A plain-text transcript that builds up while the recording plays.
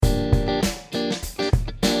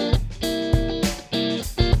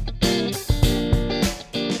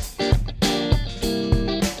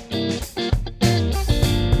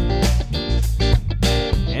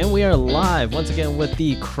live once again with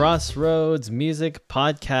the Crossroads Music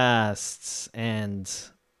Podcasts, and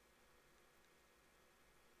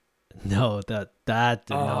no, that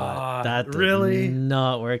did Really?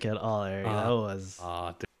 not work at all, Eric.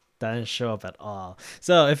 Uh, That didn't show up at all.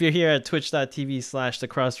 So if you're here at twitch.tv/ the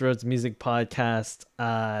Crossroads Music Podcast,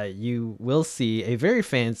 you will see a very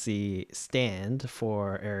fancy stand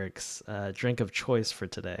for Eric's drink of choice for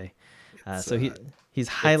today. So he's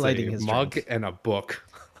highlighting it's a his mug drink. and a book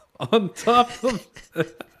on top of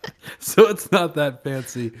so it's not that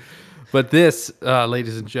fancy. But this,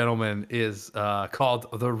 ladies and gentlemen, is called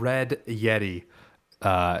the Red Yeti.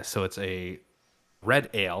 So it's a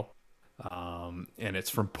red ale, and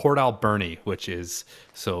it's from Port Alberni, which is,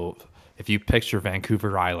 so if you picture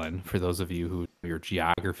Vancouver Island, for those of you who know your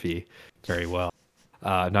geography very well,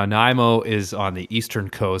 Nanaimo is on the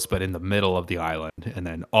eastern coast, but in the middle of the island. And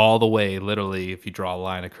then all the way, literally, if you draw a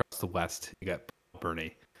line across the west, you get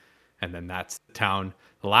Burnie. And then that's the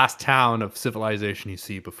last town of civilization you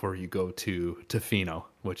see before you go to Tofino,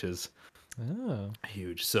 which is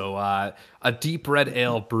huge. So a deep red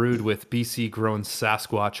ale brewed with BC grown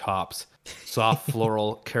Sasquatch hops, soft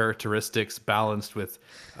floral characteristics balanced with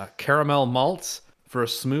caramel malts for a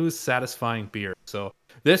smooth, satisfying beer. So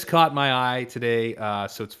this caught my eye today.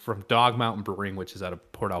 So it's from Dog Mountain Brewing, which is out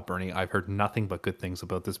of Port Alberni. I've heard nothing but good things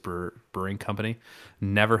about this brewing company.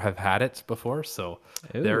 Never have had it before. So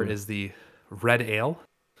there is the red ale.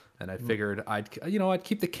 And I figured I'd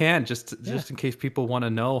keep the can just in case people want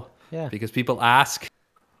to know. Yeah. Because people ask,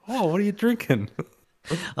 "Oh, what are you drinking?"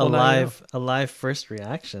 A live first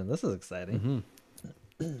reaction. This is exciting.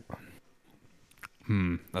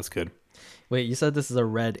 That's good. Wait, you said this is a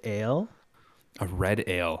red ale? A red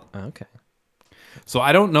ale. Okay. So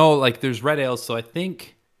I don't know, like there's red ales, so I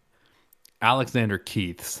think Alexander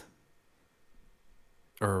Keith's,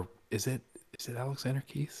 or is it Alexander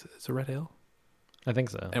Keith's? It's a red ale? I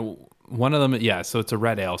think so. And one of them, yeah, so it's a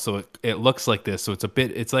red ale. So it looks like this. So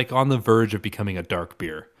it's like on the verge of becoming a dark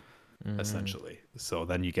beer, essentially. So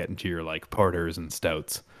then you get into your like porters and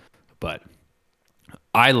stouts. But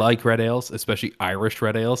I like red ales, especially Irish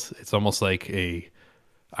red ales. It's almost like a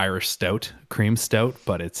Irish stout, cream stout,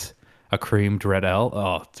 but it's a creamed red ale.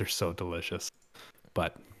 Oh, they're so delicious.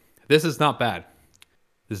 But this is not bad.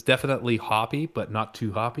 This is definitely hoppy, but not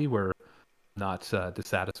too hoppy. We're not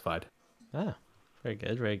dissatisfied. Very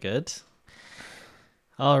good, very good.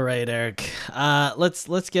 All right, Eric.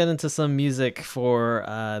 Let's get into some music for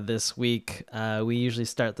this week. We usually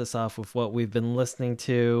start this off with what we've been listening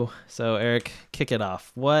to. So, Eric, kick it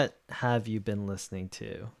off. What have you been listening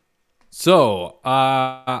to? So,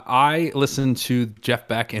 I listened to Jeff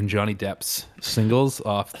Beck and Johnny Depp's singles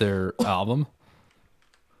off their album,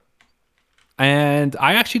 and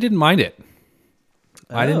I actually didn't mind it.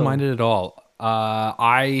 I didn't mind it at all.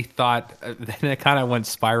 I thought then it kind of went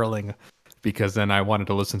spiraling because then I wanted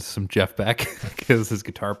to listen to some Jeff Beck because his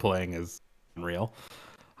guitar playing is unreal.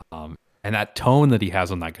 And that tone that he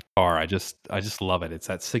has on that guitar, I just love it. It's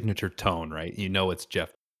that signature tone, right? You know it's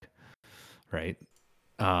Jeff Beck, right?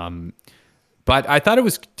 But I thought it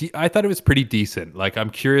was pretty decent. Like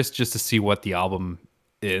I'm curious just to see what the album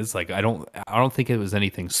is. Like I don't think it was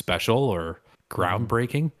anything special or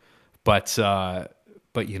groundbreaking, but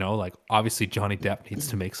like obviously Johnny Depp needs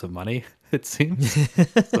to make some money, it seems.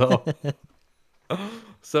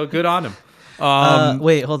 So good on him.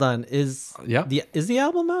 Wait, hold on. Is Yeah. the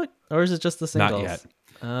album out, or is it just the singles? Not yet.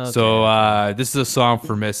 Okay, So this is a song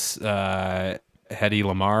for Miss Hedy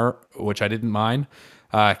Lamarr, which I didn't mind.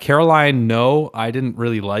 Caroline, no, I didn't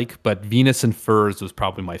really like, but Venus and Furs was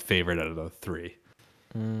probably my favorite out of the three.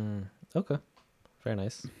 Okay, very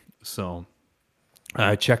nice. So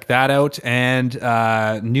check that out. And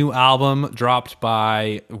new album dropped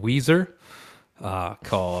by Weezer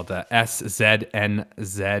called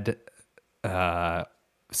SZNZ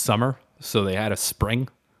Summer. So they had a spring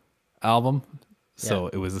album. So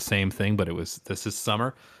it was the same thing, but this is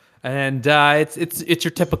summer. And it's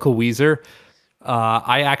your typical Weezer.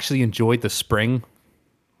 I actually enjoyed the spring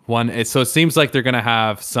one. So it seems like they're going to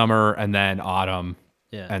have summer and then autumn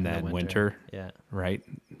and then winter. Yeah. Right.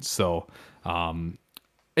 So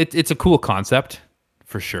it's a cool concept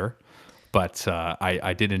for sure. But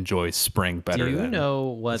I did enjoy spring better. Do you than know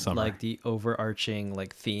what summer. like the overarching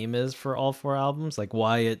like theme is for all four albums? Like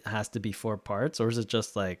why it has to be 4 parts, or is it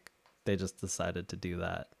just like they just decided to do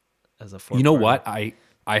that as a 4? You know what? I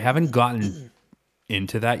haven't gotten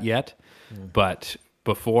into that yet, but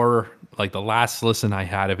before like the last listen I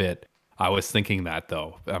had of it, I was thinking that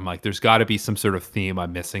though. I'm like, there's got to be some sort of theme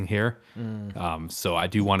I'm missing here. So I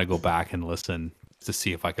do want to go back and listen to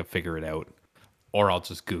see if I can figure it out. or I'll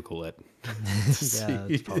just Google it to Yeah, it's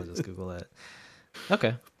see. probably just Google it.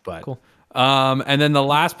 Okay, But cool. and then the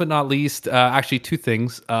last but not least, actually two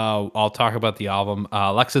things. I'll talk about the album.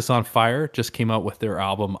 Alexis on Fire just came out with their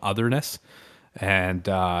album Otherness, and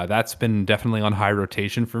that's been definitely on high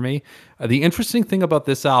rotation for me. The interesting thing about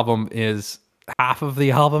this album is half of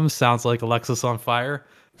the album sounds like Alexis on Fire,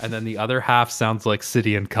 and then the other half sounds like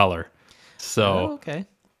City and Color. Oh, So okay.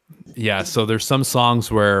 yeah, so there's some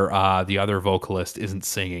songs where the other vocalist isn't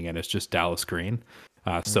singing and it's just Dallas Green.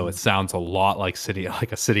 So it sounds a lot like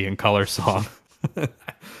like a City and Color song.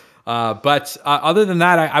 But other than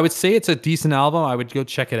that, I would say it's a decent album. I would go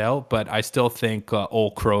check it out, but I still think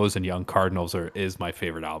Old Crows and Young Cardinals is my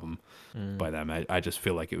favorite album Mm. by them. I just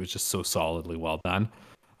feel like it was just so solidly well done.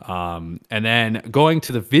 And then going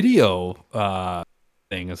to the video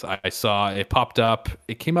thing, is I saw it popped up.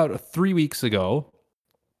 It came out 3 weeks ago.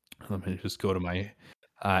 Let me just go to my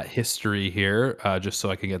history here, just so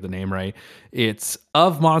I can get the name right. It's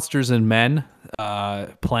Of Monsters and Men,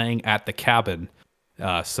 playing at the cabin.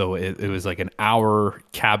 So it was like an hour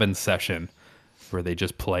cabin session where they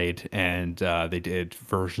just played and they did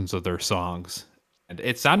versions of their songs. And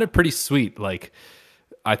it sounded pretty sweet. Like,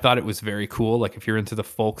 I thought it was very cool. Like, if you're into the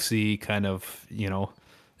folksy kind of,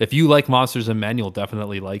 if you like Monsters and Men, you'll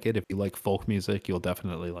definitely like it. If you like folk music, you'll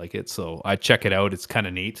definitely like it. So I check it out. It's kind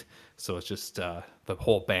of neat. So it's just the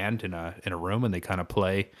whole band in a room, and they kind of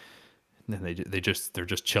play, and they're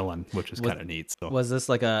just chilling, which is Was kind of neat. So was this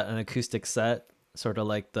like an acoustic set, sort of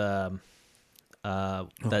like the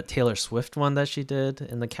that Taylor Swift one that she did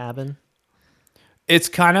in the cabin? it's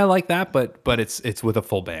kind of like that, but it's with a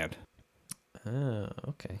full band. Oh,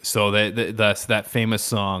 okay. So that famous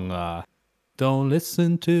song, "Don't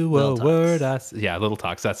Listen to Little a Word Talks. I S-" Yeah, Little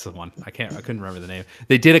Talks. That's the one. I couldn't remember the name.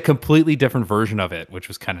 They did a completely different version of it, which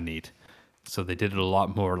was kind of neat. So they did it a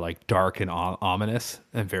lot more like dark and ominous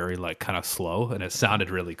and very like kind of slow, and it sounded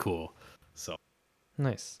really cool. So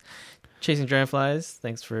Nice. Chasing Dragonflies.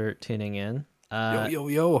 Thanks for tuning in. yo yo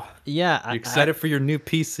yo, Yeah, you excited for your new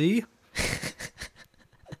PC?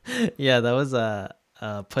 yeah, that was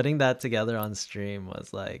putting that together on stream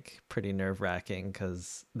was like pretty nerve-wracking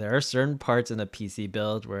because there are certain parts in a PC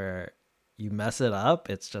build where you mess it up,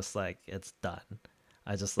 it's just like it's done.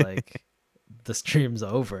 I just like the stream's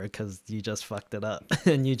over because you just fucked it up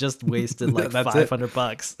and you just wasted like That's it.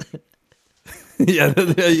 $500. Yeah,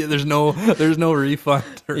 there's no refund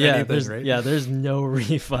or anything, right? There's no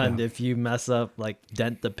refund Yeah. if you mess up, like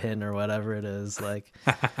dent the pin or whatever it is. Like,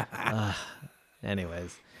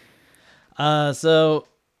 anyways. So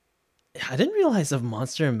I didn't realize if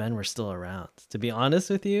Monster and Men were still around. To be honest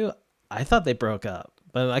with you, I thought they broke up,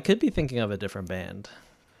 but I could be thinking of a different band.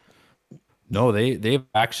 No, they've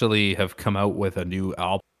actually have come out with a new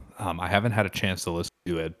album. I haven't had a chance to listen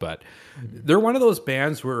to it, but they're one of those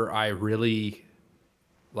bands where I really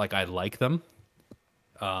I like them.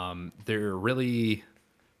 They're really,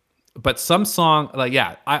 but some song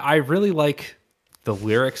I really like the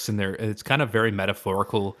lyrics, and it's kind of very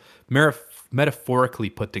metaphorically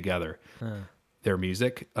put together. Their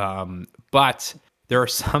music, but there are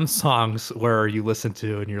some songs where you listen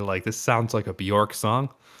to and you're like, this sounds like a Bjork song.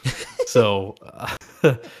 So,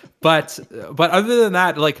 but other than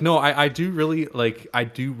that, no, I do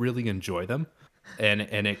really enjoy them, and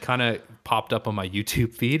it kind of popped up on my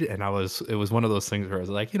YouTube feed, and it was one of those things where I was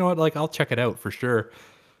like, you know what, I'll check it out for sure.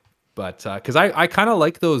 But because I kind of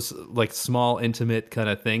like those small intimate kind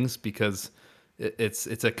of things, because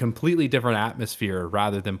it's a completely different atmosphere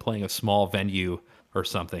rather than playing a small venue or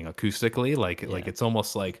something acoustically. Like it's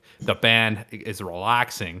almost like the band is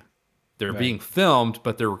relaxing. They're Right. being filmed,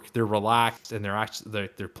 but they're relaxed, and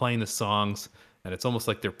they're playing the songs, and it's almost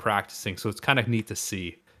like they're practicing. So it's kind of neat to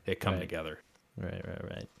see it come Right. together.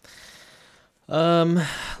 Right.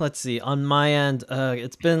 Let's see. On my end,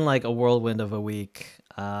 it's been like a whirlwind of a week.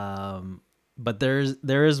 But there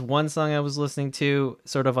is one song I was listening to,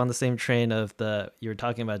 sort of on the same train of you were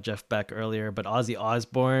talking about Jeff Beck earlier, but Ozzy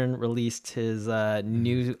Osbourne released his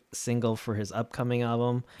new single for his upcoming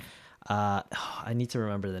album. I need to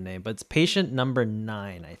remember the name, but it's Patient Number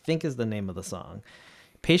 9, I think is the name of the song.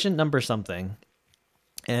 Patient Number something.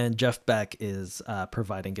 And Jeff Beck is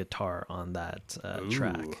providing guitar on that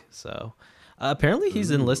track. So apparently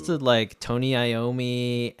he's enlisted like Tony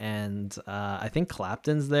Iommi, and I think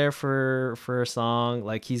Clapton's there for a song.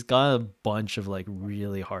 Like, he's got a bunch of like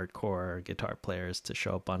really hardcore guitar players to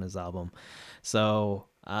show up on his album. So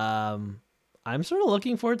I'm sort of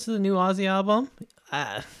looking forward to the new Ozzy album.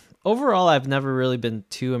 Overall, I've never really been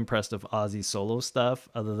too impressed with Ozzy solo stuff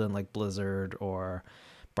other than like Blizzard or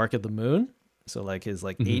Bark at the Moon. So like his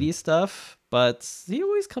like Mhm. 80s stuff, but he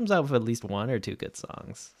always comes out with at least one or two good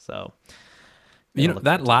songs. So yeah, look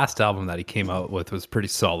That forward to last album that he came out with was pretty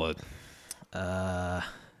solid. it.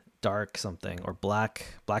 Dark something or Black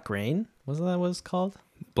Rain. Wasn't that what it's called?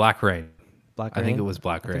 Black Rain. Black I think it Rain. was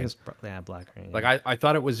Black I think Rain. it's yeah, Black Rain. Like Yeah. I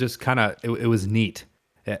thought it was just kind of it was neat.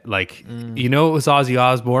 Like Mm. it was Ozzy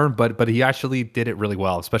Osbourne, but he actually did it really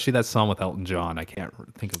well, especially that song with Elton John. I can't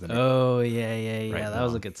think of the name Oh yeah, yeah, yeah. right That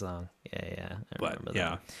was a now, good song. Yeah, yeah. I but remember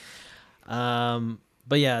yeah. that.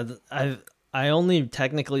 But yeah, I only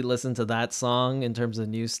technically listened to that song in terms of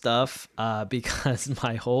new stuff, because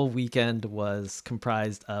my whole weekend was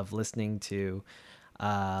comprised of listening to,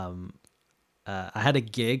 um, I had a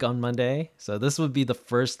gig on Monday, so this would be the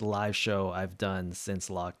first live show I've done since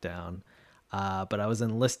lockdown. But I was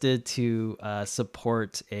enlisted to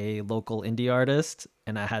support a local indie artist,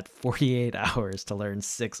 and I had 48 hours to learn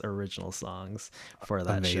 6 original songs for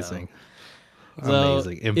that show. Amazing, So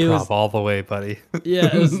amazing it improv was, all the way, buddy. yeah,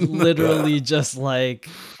 it was literally just like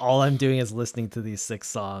all I'm doing is listening to these 6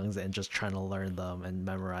 songs and just trying to learn them and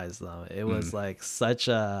memorize them. It was Mm. like such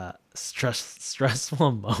a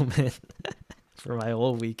stressful moment for my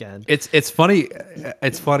whole weekend. It's funny.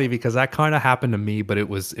 It's funny because that kind of happened to me, but it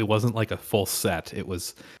wasn't like a full set. It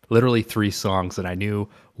was literally 3 songs, and I knew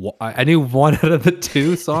one out of the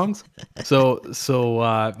 2 songs.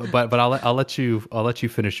 But I'll let you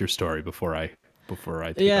finish your story before I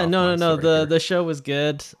take Yeah, off no, my no, no. story The here. the show was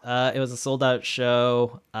good. It was a sold out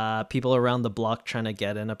show. People around the block trying to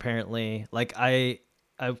get in. Apparently, like I,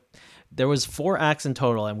 there was 4 acts in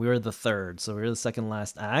total, and we were the third, so we were the second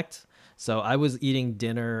last act. So I was eating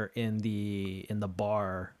dinner in the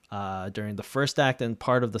bar during the first act and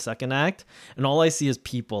part of the second act, and all I see is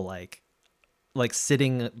people like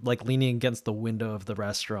sitting like leaning against the window of the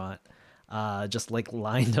restaurant, just like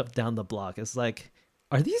lined up down the block. It's like,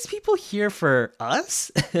 are these people here for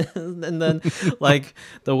us? And then like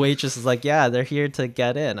the waitress is like, yeah, they're here to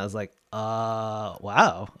get in. I was like,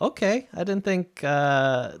 wow, okay. I didn't think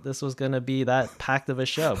this was gonna be that packed of a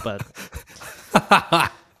show, but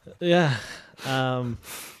yeah. Um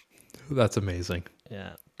That's amazing.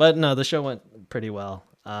 yeah. But no, the show went pretty well.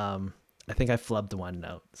 I think I flubbed one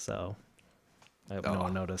note, so I hope no Oh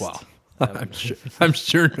one noticed. well, I'm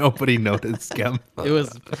sure nobody noticed, Kim. It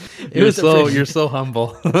was it was a You're pretty so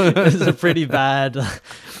humble. it was a pretty bad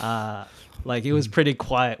like it was pretty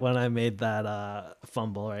quiet when I made that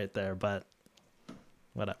fumble right there, but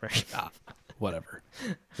whatever. Whatever.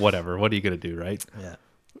 Whatever. What are you gonna do, right? Yeah.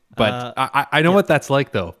 But I know Yeah. what that's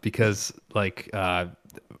like though, because like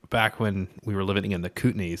back when we were living in the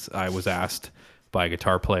Kootenays, I was asked by a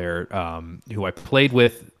guitar player who I played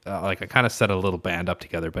with. Like I kind of set a little band up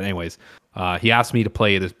together, but anyways, he asked me to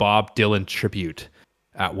play this Bob Dylan tribute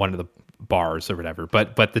at one of the bars or whatever.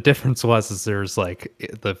 But the difference was is there's like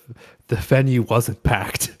the venue wasn't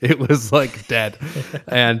packed. It was like dead,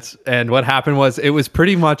 and what happened was it was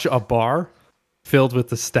pretty much a bar filled with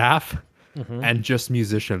the staff and just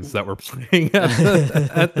musicians that were playing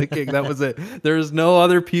at the gig. That was it. There was no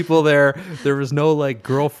other people there. There was no like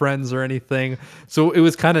girlfriends or anything. So it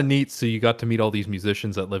was kind of neat. So you got to meet all these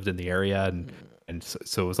musicians that lived in the area, and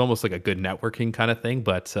so it was almost like a good networking kind of thing.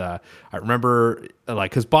 But I remember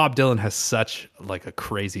like because Bob Dylan has such like a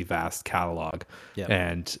crazy vast catalog, Yep.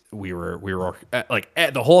 and we were like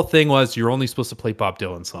the whole thing was you're only supposed to play Bob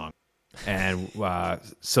Dylan songs. And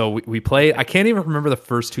so we played. I can't even remember the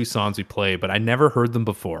first 2 songs we played, but I never heard them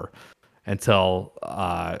before until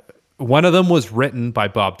one of them was written by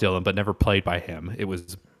Bob Dylan, but never played by him. It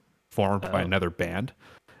was formed by Oh, another band.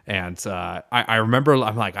 And I remember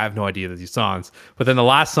I'm like, I have no idea these songs. But then the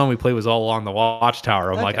last song we played was All Along the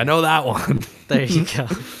Watchtower. I'm like, I okay. know that one. There you go.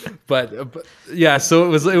 But yeah,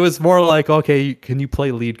 so it was more like, okay, can you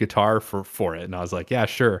play lead guitar for it? And I was like, yeah,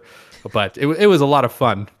 sure. But it was a lot of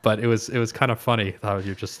fun. But it was kind of funny how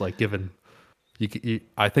you're just like given.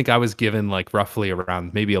 I think I was given like roughly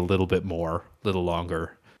around maybe a little bit more, little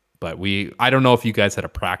longer. But I don't know if you guys had a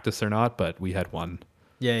practice or not, but we had one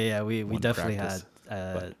Yeah, we one definitely had practice.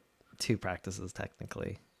 But 2 practices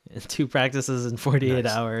technically. 2 practices in 48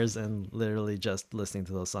 nice. hours and literally just listening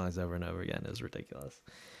to those songs over and over again is ridiculous.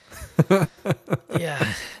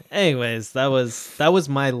 Yeah. Anyways, that was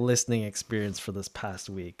my listening experience for this past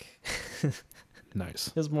week. Nice.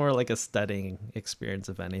 It was more like a studying experience,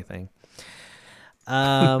 if anything.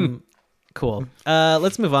 Um, cool.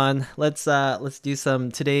 Let's move on. Let's do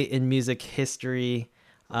some today in music history.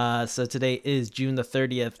 So today is June the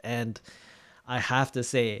 30th, and I have to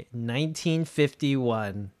say,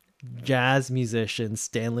 1951, jazz musician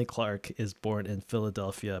Stanley Clarke is born in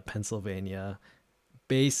Philadelphia, Pennsylvania.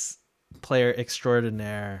 Bass player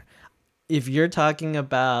extraordinaire. if you're talking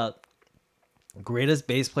about greatest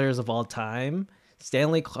bass players of all time,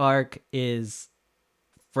 Stanley Clarke is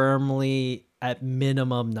firmly at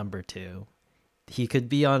minimum number 2. He could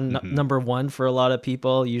be on number 1 for a lot of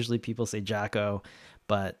people. Usually people say Jacko,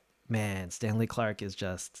 but man, Stanley Clarke is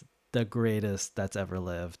just the greatest that's ever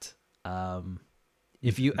lived.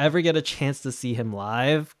 If you ever get a chance to see him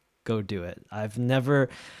live, go do it.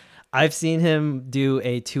 I've seen him do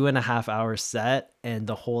a 2.5-hour set, and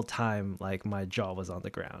the whole time, like, my jaw was on the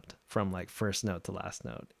ground from like first note to last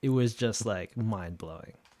note. It was just like mind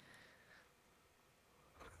blowing.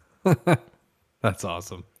 That's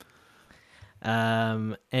awesome.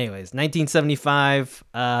 Anyways, 1975,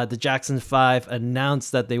 the Jackson 5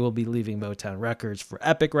 announced that they will be leaving Motown Records for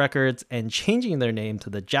Epic Records and changing their name to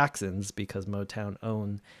the Jacksons because Motown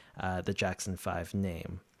owned the Jackson 5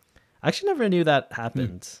 name. I actually never knew that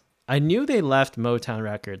happened. I knew they left Motown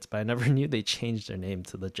Records, but I never knew they changed their name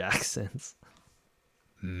to the Jacksons.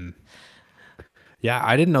 Yeah,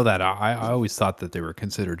 I didn't know that. I always thought that they were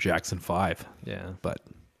considered Jackson 5. Yeah. But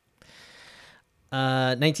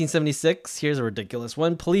 1976, here's a ridiculous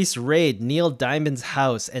one. Police raid Neil Diamond's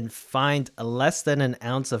house and find less than an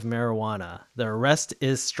ounce of marijuana. The arrest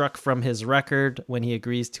is struck from his record when he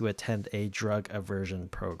agrees to attend a drug aversion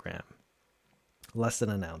program. Less than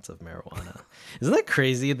an ounce of marijuana. Isn't that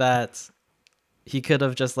crazy that he could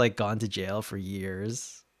have just like gone to jail for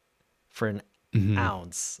years for an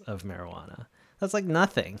ounce of marijuana? That's like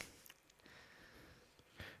nothing.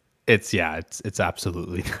 it's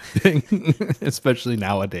absolutely nothing, especially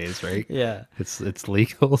nowadays, right? Yeah. It's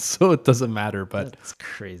legal, so it doesn't matter. But That's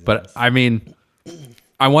crazy. But I mean,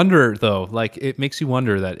 I wonder though, like it makes you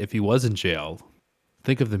wonder that if he was in jail,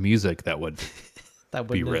 think of the music that would that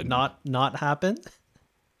be would written. not happen.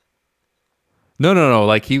 No.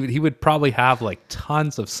 Like he would probably have like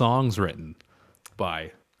tons of songs written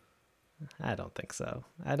by. I don't think so.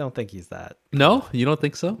 I don't think he's that. No, you don't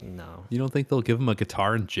think so? No. You don't think they'll give him a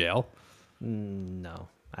guitar in jail? No,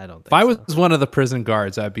 I don't think If I so. was one of the prison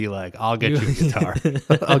guards, I'd be like, I'll get you a guitar.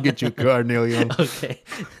 I'll get you a guitar, Neil Young. Okay.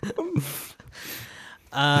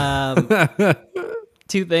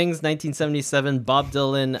 Two things. 1977, Bob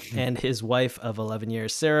Dylan and his wife of 11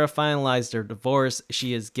 years, Sarah, finalized their divorce.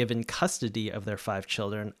 She is given custody of their 5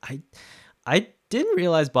 children. I didn't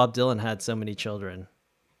realize Bob Dylan had so many children.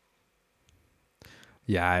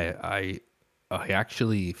 Yeah, I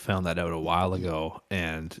actually found that out a while ago,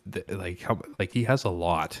 and he has a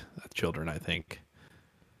lot of children, I think.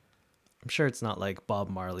 I'm sure it's not like Bob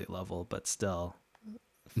Marley level, but still.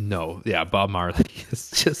 No, yeah, Bob Marley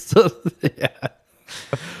is just yeah.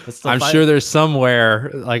 But still I'm sure there's somewhere,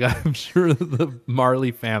 like I'm sure the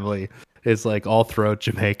Marley family is like all throughout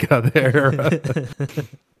Jamaica there.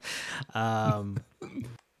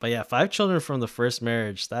 But yeah, 5 children from the first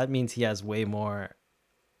marriage. That means he has way more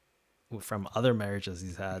from other marriages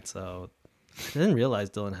he's had. So I didn't realize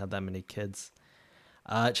Dylan had that many kids.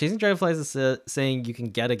 Chasing Dragonflies is saying you can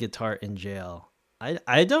get a guitar in jail.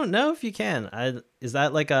 I don't know if you can. Is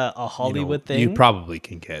that like a Hollywood thing? You probably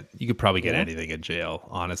can get. You could probably get anything in jail,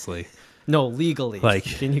 honestly. No, legally. Like,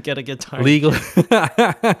 can you get a guitar? Legally.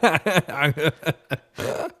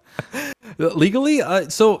 Legally,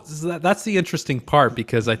 so that's the interesting part,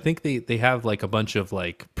 because I think they have like a bunch of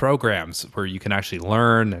like programs where you can actually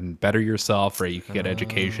learn and better yourself, right? You can get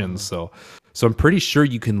education. So I'm pretty sure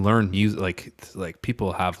you can learn music. Like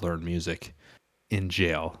people have learned music in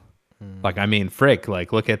jail. Like, I mean, frick,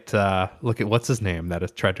 like look at what's his name that has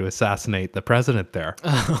tried to assassinate the president there,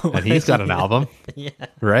 and he's got an album, Yeah.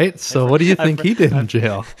 Right? So what do you think he did in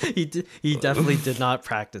jail? He definitely did not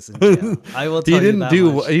practice in jail. I will tell you that much.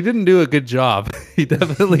 He didn't do a good job. He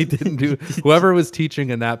definitely didn't do. Whoever was teaching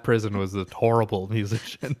in that prison was a horrible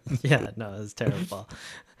musician. Yeah, no, it was terrible.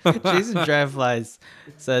 Jason Dragonflies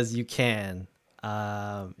says you can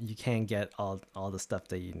get all the stuff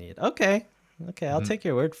that you need. Okay, I'll take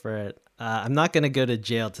your word for it. I'm not gonna go to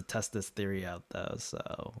jail to test this theory out though.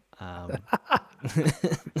 So,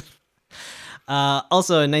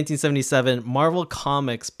 also in 1977, Marvel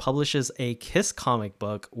Comics publishes a Kiss comic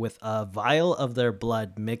book with a vial of their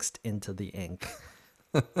blood mixed into the ink.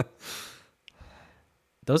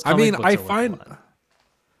 Those comic books I are find, worth a lot.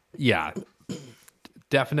 yeah,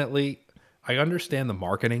 definitely. I understand the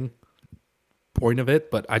marketing point of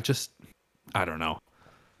it, but I don't know.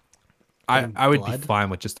 I would be fine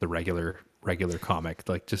with just the regular comic,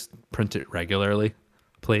 like just print it regularly,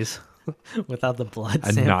 please, without the blood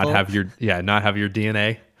and sample. not have your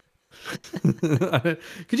DNA.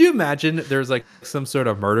 Could you imagine there's like some sort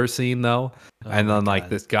of murder scene though, and then like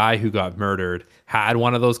this guy who got murdered had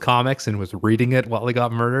one of those comics and was reading it while he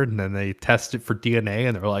got murdered, and then they test it for DNA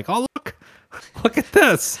and they're like, oh look, Look at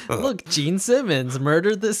this. Look, Gene Simmons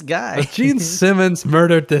murdered this guy. Gene Simmons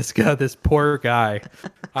murdered this guy, this poor guy.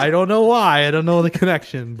 I don't know why. I don't know the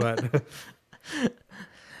connection, but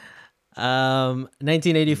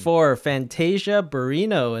 1984, Fantasia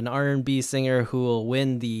Barrino, an R&B singer who will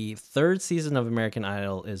win the third season of American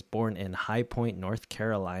Idol, is born in High Point, North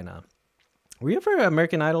Carolina. Were you ever an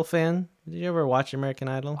American Idol fan? Did you ever watch American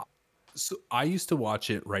Idol? so I used to watch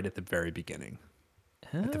it right at the very beginning.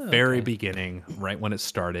 At the Oh, very okay. beginning, right when it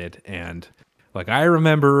started. And like I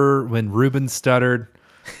remember when Ruben stuttered,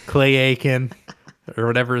 Clay Aiken, or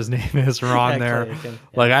whatever his name is, were on Yeah, there. Clay Aiken,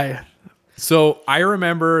 yeah. Like so I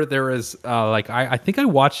remember there was I think I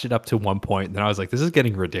watched it up to one point, and then I was like, this is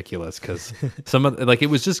getting ridiculous because some of like it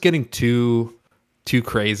was just getting too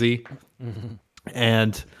crazy.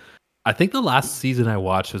 And I think the last season I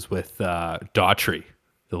watched was with Daughtry,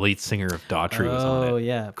 the lead singer of Daughtry was on it. Oh,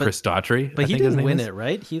 yeah. Chris Daughtry. But I he think his didn't name win is. it,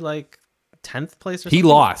 right? He like 10th place or He something?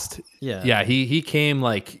 lost. Yeah. Yeah, he came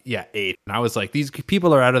like 8th. And I was like, these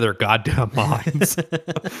people are out of their goddamn minds.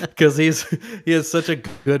 Because he has such a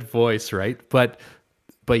good voice, right? But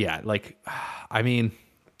yeah, like I mean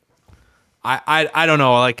I don't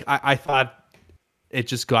know. Like I thought it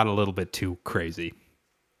just got a little bit too crazy.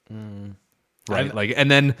 Right. I've- Like and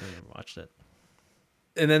then I never watched it.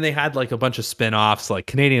 they had like a bunch of spin-offs. Like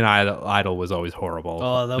Canadian Idol was always horrible.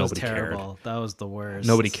 Oh, that was Nobody terrible. That was the worst.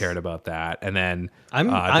 Nobody cared about that. And then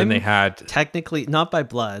I'm they had technically not by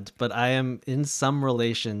blood, but I am in some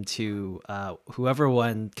relation to whoever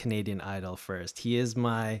won Canadian Idol first. He is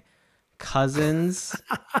my cousin's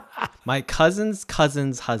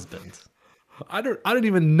cousin's husband. I don't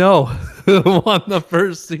even know who won the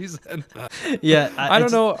first season. Yeah, I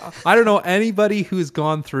don't know. I don't know anybody who's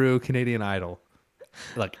gone through Canadian Idol,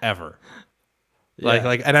 like ever. Yeah.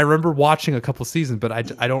 Like, and I remember watching a couple seasons, but I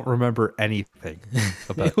don't remember anything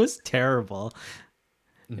about. It was terrible.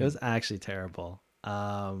 It was actually terrible.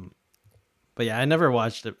 But yeah, I never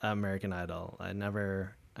watched American Idol. I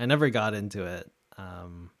never got into it.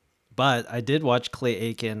 But I did watch Clay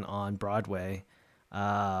Aiken on Broadway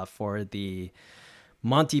for the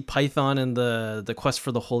Monty Python and the Quest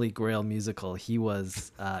for the Holy Grail musical. He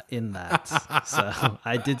was in that. So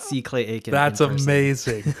I did see Clay Aiken. That's in person.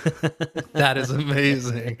 amazing. That is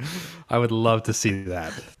amazing. I would love to see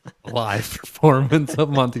that live performance of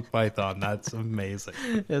Monty Python. That's amazing.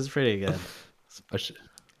 It was pretty good.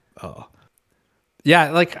 Oh.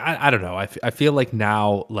 Yeah, like I don't know. I feel like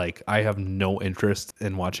now like I have no interest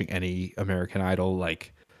in watching any American Idol.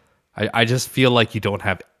 Like I just feel like you don't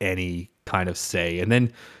have any kind of say. And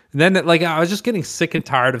then like I was just getting sick and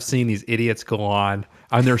tired of seeing these idiots go on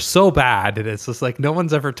and they're so bad and it's just like no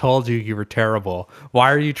one's ever told you were terrible.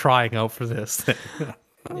 Why are you trying out for this thing?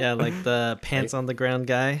 Yeah, like the pants on the ground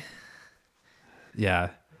guy.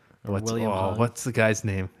 Yeah. William Hung. What's the guy's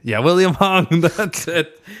name? Yeah, William Hung. That's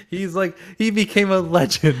it. He's like he became a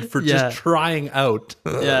legend for Yeah. just trying out.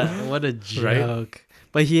 Yeah, what a joke.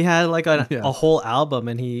 But he had like a whole album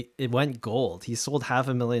and it went gold. He sold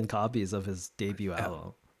 500,000 copies of his debut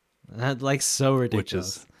album. That like so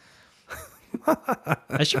ridiculous.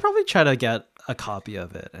 I should probably try to get a copy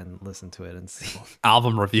of it and listen to it and see.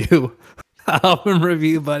 Album review. Album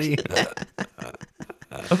review, buddy.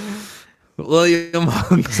 William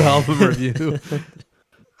Hung's album review.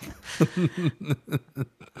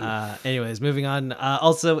 Anyways, moving on.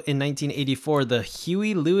 Also in 1984, the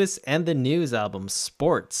Huey Lewis and the News album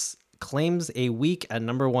Sports claims a week at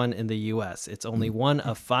number 1 in the US. It's only one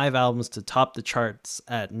of 5 albums to top the charts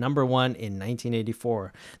at number 1 in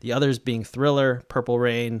 1984. The others being Thriller, Purple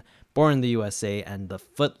Rain, Born in the USA, and the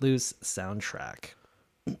Footloose soundtrack.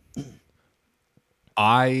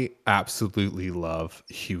 I absolutely love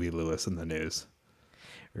Huey Lewis and the News.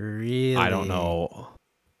 Really? I don't know.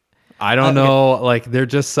 Like they're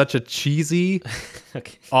just such a cheesy,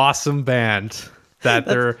 Okay. awesome band that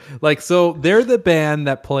they're like. So they're the band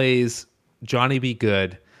that plays Johnny Be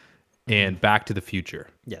Good and Back to the Future.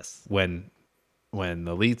 Yes. When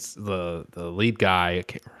the lead guy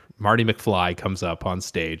Marty McFly comes up on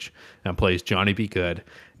stage and plays Johnny Be Good,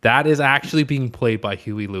 that is actually being played by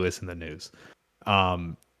Huey Lewis in the News.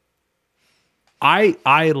 I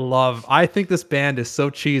think this band is so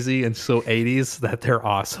cheesy and so 80s that they're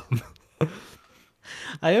awesome.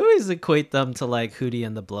 I always equate them to like Hootie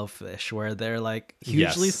and the Blowfish, where they're like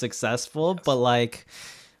hugely Yes. successful, but like,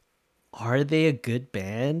 are they a good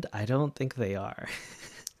band? I don't think they are.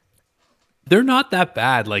 They're not that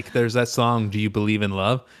bad. Like there's that song, Do You Believe in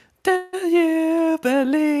Love? Do you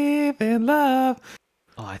believe in love?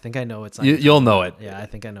 Oh, I think I know it's on. You'll know it. Yeah, I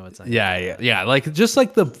think I know it's on. Yeah. Like just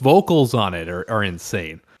like the vocals on it are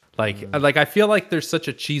insane. Like I feel like they're such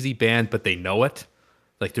a cheesy band, but they know it.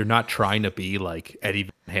 Like they're not trying to be like Eddie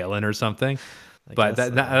Van Halen or something. I But guess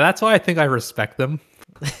so. that's why I think I respect them.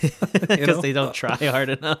 You Because know? they don't try hard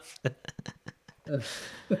enough.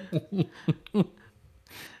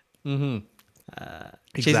 Chasing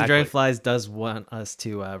Exactly. Dragonflies does want us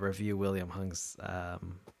to review William Hung's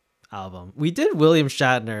album. We did William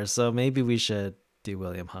Shatner, so maybe we should do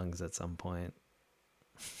William Hung's at some point.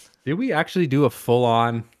 Did we actually do a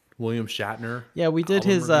full-on William Shatner? Yeah, we did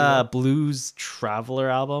album his review one? Blues Traveler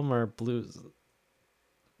album or Blues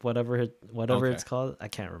whatever Okay. it's called. I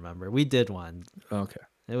can't remember. We did one. Okay.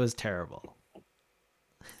 It was terrible.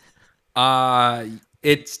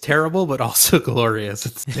 It's terrible, but also glorious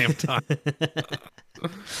at the same time.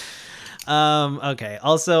 Okay.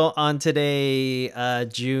 Also on today,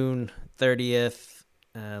 June 30th,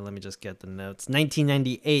 let me just get the notes.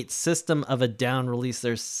 1998, System of a Down released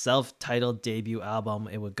their self-titled debut album.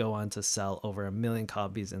 It would go on to sell over 1 million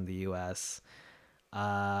copies in the US.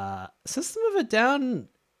 System of a Down,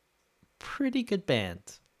 pretty good band,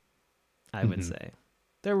 I would say.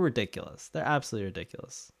 They're ridiculous. They're absolutely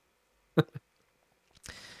ridiculous.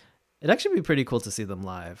 It'd actually be pretty cool to see them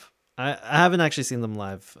live. I haven't actually seen them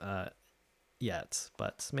live yet,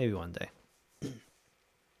 but maybe one day.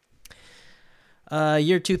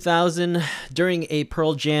 Year 2000, during a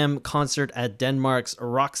Pearl Jam concert at Denmark's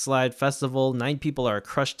Rockslide Festival, 9 people are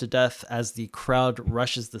crushed to death as the crowd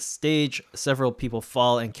rushes the stage. Several people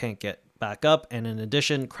fall and can't get back up, and in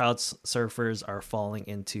addition, crowd surfers are falling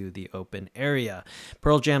into the open area.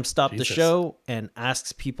 Pearl Jam stopped the show and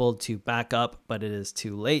asks people to back up, but it is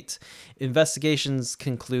too late. Investigations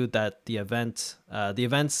conclude that the events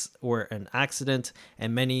were an accident,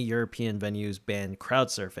 and many European venues banned crowd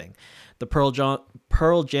surfing. The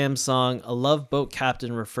Pearl Jam song "A Love Boat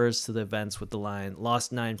Captain" refers to the events with the line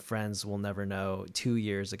 "Lost 9 friends will never know 2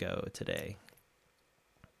 years ago today."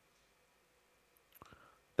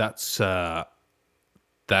 That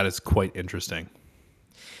is quite interesting.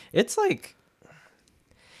 It's like,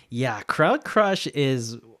 yeah, crowd crush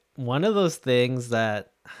is one of those things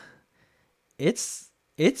that it's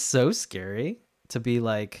so scary to be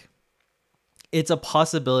like, it's a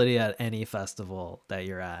possibility at any festival that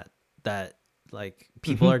you're at that like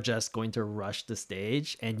people are just going to rush the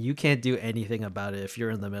stage and you can't do anything about it if you're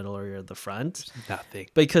in the middle or you're at the front. Nothing.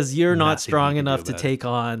 Because you're not Nothing strong you can do enough to about it. take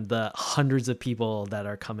on the hundreds of people that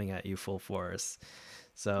are coming at you full force.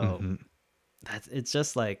 So it's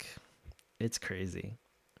just like, it's crazy.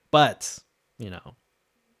 But,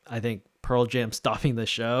 I think Pearl Jam stopping the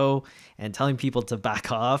show and telling people to back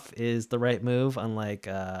off is the right move, unlike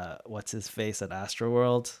what's his face at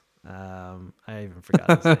Astroworld. I even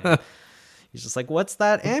forgot his name. He's just like, what's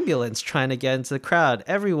that ambulance trying to get into the crowd?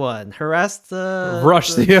 Everyone, harass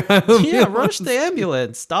Rush the ambulance. yeah, rush the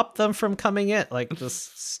ambulance. Stop them from coming in. Like,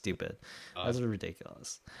 just stupid. That's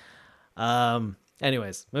ridiculous.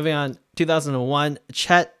 Anyways, moving on. 2001,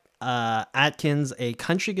 Chet Atkins, a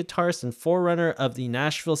country guitarist and forerunner of the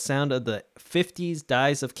Nashville sound of the 50s,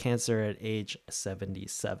 dies of cancer at age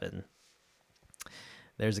 77.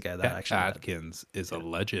 There's a guy that actually Atkins is a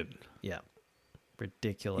legend. Yeah.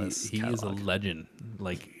 Ridiculous. He is a catalog. legend.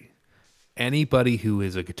 Like anybody who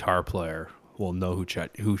is a guitar player will know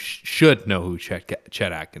should know who Chet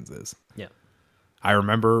Atkins is. Yeah. I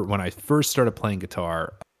remember when I first started playing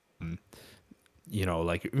guitar,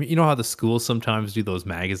 like how the schools sometimes do those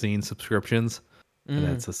magazine subscriptions, and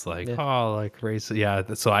it's just like, oh, like race, yeah.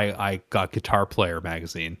 So I got Guitar Player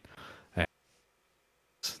magazine,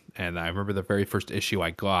 and I remember the very first issue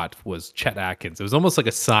I got was Chet Atkins. It was almost like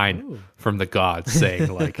a sign from the gods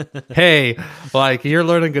saying, like, "Hey, like you're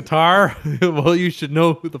learning guitar, well, you should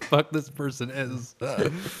know who the fuck this person is."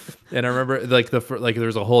 And I remember like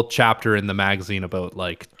there's a whole chapter in the magazine about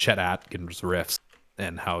like Chet Atkins riffs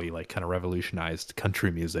and how he like kind of revolutionized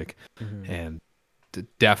country music. And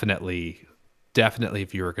definitely,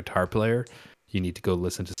 if you're a guitar player, you need to go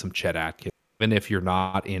listen to some Chet Atkins. Even if you're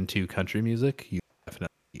not into country music, you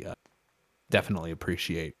definitely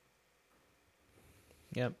appreciate.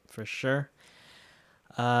 Yep, for sure.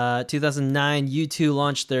 2009, U2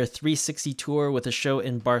 launched their 360 tour with a show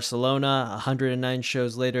in Barcelona. 109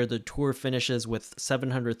 shows later, the tour finishes with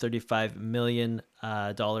 $735 million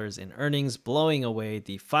in earnings, blowing away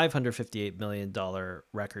the $558 million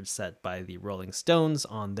record set by the Rolling Stones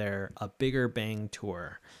on their A Bigger Bang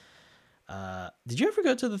tour. Did you ever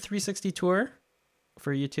go to the 360 tour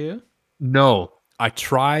for U2? No, I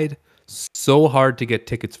tried so hard to get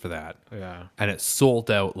tickets for that. Yeah. And it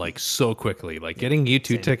sold out like so quickly. Like getting U2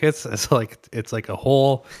 same. tickets is like it's like a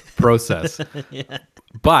whole process. Yeah.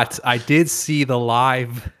 But I did see the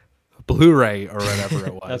live Blu-ray or whatever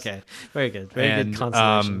it was. Okay, very good, very good And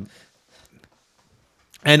consolation.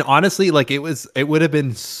 and honestly, like it would have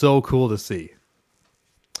been so cool to see.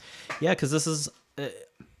 Yeah, because this is,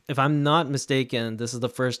 if I'm not mistaken, this is the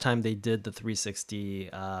first time they did the 360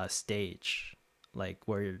 stage, like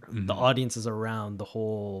where the audience is around the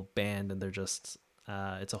whole band and they're just,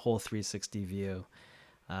 it's a whole 360 view.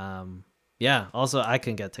 Yeah. Also, I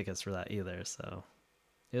couldn't get tickets for that either, so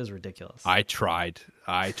it was ridiculous. I tried,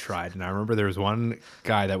 and I remember there was one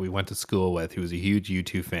guy that we went to school with who was a huge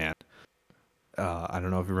U2 fan. I don't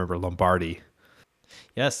know if you remember Lombardi.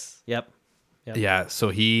 Yes. Yep. Yeah, so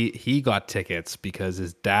he got tickets because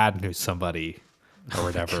his dad knew somebody or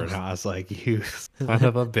whatever, and I was like, "You son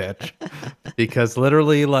of a bitch!" Because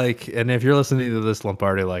literally, like, and if you're listening to this,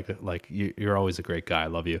 Lombardi, like you're always a great guy. I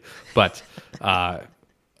love you, but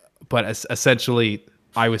essentially,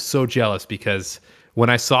 I was so jealous because when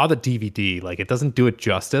I saw the DVD, like, it doesn't do it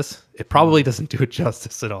justice. It probably doesn't do it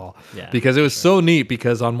justice at all. Yeah, because it was so neat.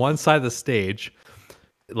 Because on one side of the stage,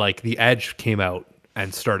 like the Edge came out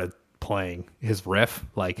and started playing his riff,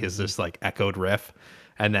 like his just like echoed riff,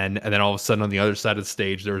 and then all of a sudden on the other side of the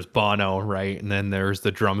stage there was Bono, right, and then there's the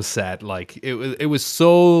drum set. Like it was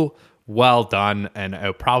so well done, and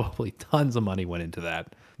probably tons of money went into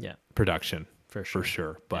that production for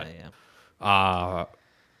sure. But yeah.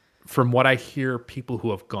 from what I hear, people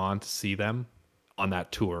who have gone to see them on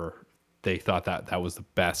that tour, they thought that was the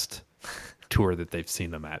best tour that they've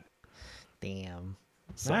seen them at. Damn.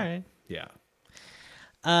 So, all right. Yeah.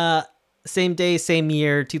 Same day, same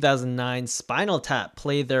year, 2009, Spinal Tap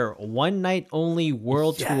played their one night only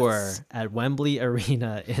world tour at Wembley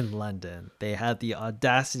Arena in London. They had the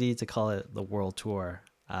audacity to call it the world tour,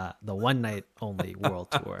 the one night only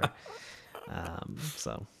world tour.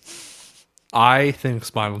 So I think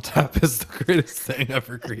Spinal Tap is the greatest thing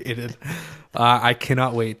ever created. I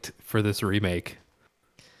cannot wait for this remake.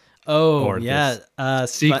 Oh, or yeah.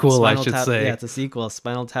 sequel, Spinal I should Tap, say. Yeah, it's a sequel,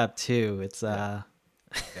 Spinal Tap 2. It's Yeah.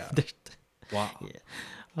 Wow. Yeah.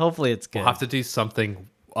 Hopefully it's good. We'll have to do something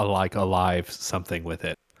like a live something with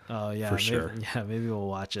it. Oh yeah, for sure. Yeah, maybe we'll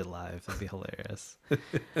watch it live. That'd be hilarious.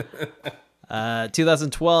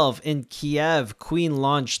 2012 in Kiev, Queen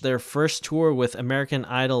launched their first tour with American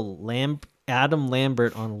Idol Adam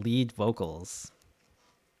Lambert on lead vocals.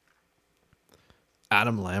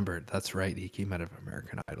 Adam Lambert, that's right. He came out of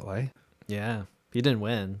American Idol, eh? Yeah, he didn't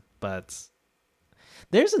win, but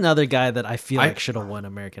there's another guy that I feel like should have won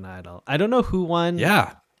American Idol. I don't know who won.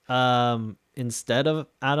 Yeah. Instead of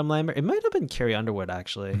Adam Lambert, it might have been Carrie Underwood.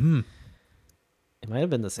 Actually, it might have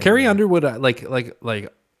been the same. Carrie Underwood, like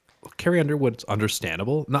Carrie Underwood's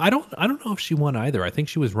understandable. No, I don't know if she won either. I think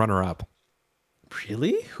she was runner up.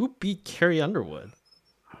 Really? Who beat Carrie Underwood?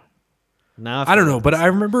 Now I don't know, but I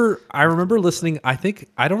remember listening. I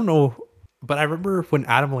don't know, but I remember when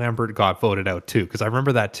Adam Lambert got voted out too, because I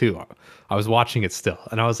remember that too. I was watching it still,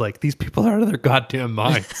 and I was like, these people are out of their goddamn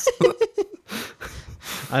minds.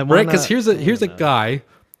 Right? Because here's a guy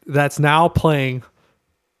that's now playing,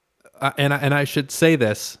 and I should say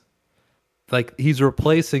this, like he's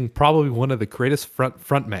replacing probably one of the greatest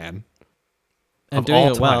frontman and doing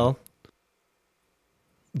it well.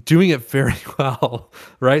 Doing it very well,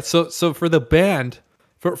 right? So for the band,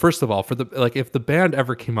 first of all, if the band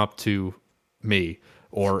ever came up to me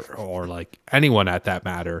or like anyone at that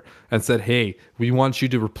matter and said, "Hey, we want you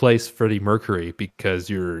to replace Freddie Mercury because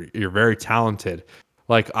you're very talented,"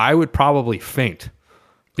 like I would probably faint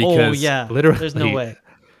because literally, there's no way.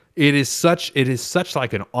 It is such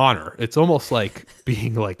like an honor. It's almost like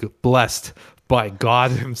being like blessed by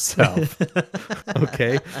God himself.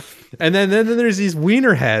 Okay. And then there's these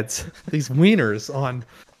wiener heads, these wieners on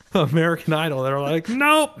American Idol that are like,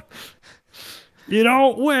 nope, you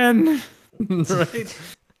don't win. Right?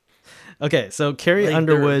 Okay, so Carrie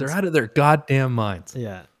Underwood, they're out of their goddamn minds.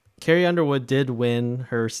 Yeah. Carrie Underwood did win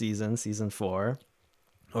her season 4.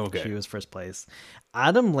 Okay. She was first place.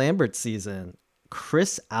 Adam Lambert's season,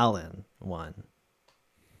 Chris Allen won.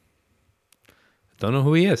 Don't know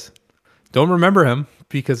who he is. Don't remember him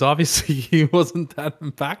because obviously he wasn't that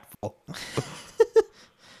impactful.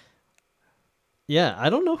 Yeah, I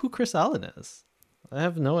don't know who Chris Allen is. I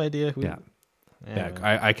have no idea who. Yeah,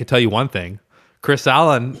 I could tell you one thing. Chris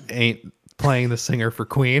Allen ain't playing the singer for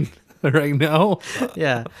Queen right now.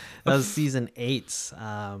 Yeah, that was season 8.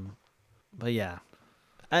 But yeah,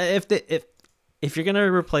 if you're gonna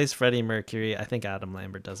replace Freddie Mercury, I think Adam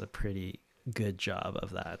Lambert does a pretty good job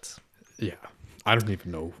of that. Yeah, I don't even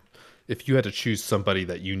know if you had to choose somebody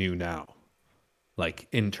that you knew now, like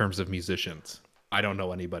in terms of musicians. I don't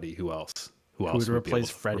know anybody who would replace be able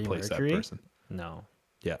to Freddie replace Mercury? that person. No.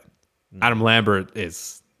 Yeah, Adam Lambert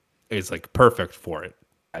is is like perfect for it.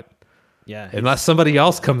 Yeah, Unless somebody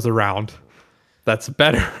else comes around, that's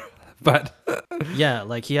better. But yeah,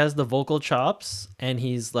 like he has the vocal chops, and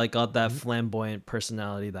he's like got that flamboyant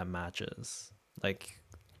personality that matches. Like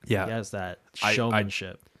he yeah, has that I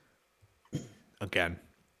showmanship. again,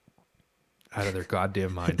 out of their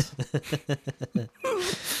goddamn minds.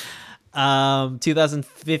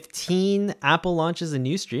 2015, Apple launches a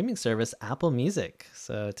new streaming service, Apple Music.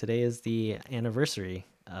 So today is the anniversary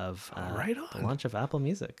of Right the on. launch of Apple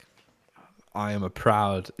Music. I am a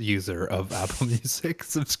proud user of Apple Music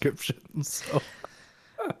subscriptions. So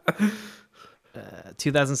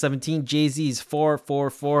 2017, Jay-Z's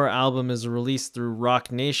 444 album is released through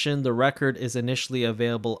Rock Nation. The record is initially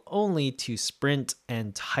available only to Sprint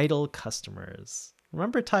and Tidal customers.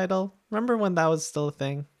 Remember Tidal? Remember when that was still a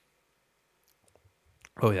thing?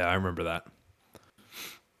 oh yeah, I remember that.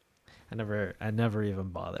 I never even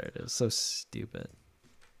bothered. It was so stupid.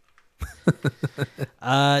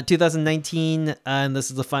 2019, and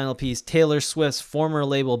this is the final piece. Taylor Swift's former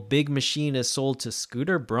label Big Machine is sold to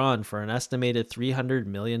Scooter Braun for an estimated $300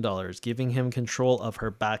 million, giving him control of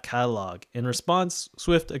her back catalog. In response,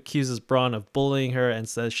 Swift accuses Braun of bullying her and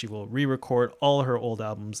says she will re-record all her old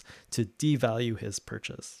albums to devalue his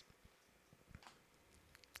purchase.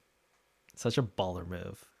 Such a baller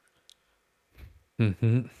move.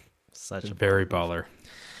 Mm-hmm. Such a very baller.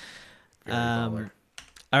 Very baller.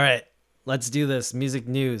 All right, let's do this. Music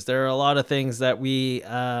news. There are a lot of things that we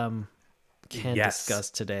can discuss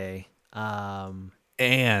today.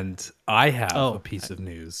 And I have a piece of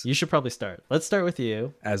news. You should probably start. Let's start with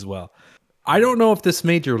you. As well. I don't know if this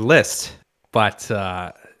made your list, but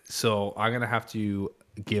so I'm going to have to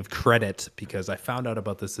give credit because I found out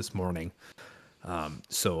about this morning.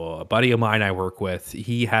 So a buddy of mine I work with,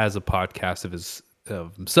 he has a podcast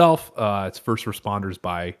of himself. It's First Responders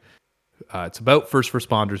by it's about first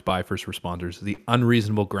responders by first responders, the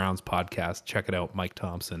Unreasonable Grounds podcast. Check it out, Mike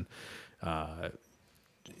Thompson.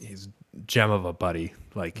 He's gem of a buddy.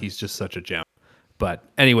 Like he's just such a gem. But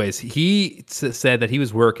anyways, he said that he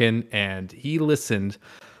was working and he listened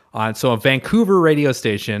on a Vancouver radio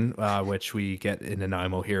station, which we get in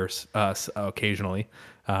Nanaimo here occasionally,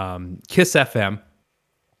 Kiss FM.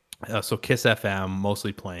 So Kiss FM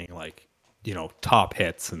mostly playing like, top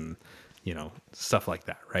hits and, stuff like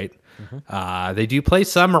that, right? Mm-hmm. They do play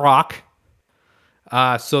some rock.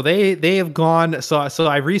 So they have gone. So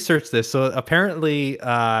I researched this. So apparently,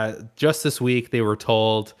 just this week they were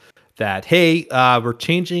told that, hey, we're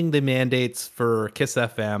changing the mandates for Kiss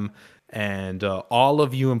FM, and all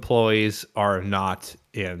of you employees are not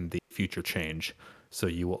in the future change. So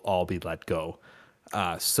you will all be let go.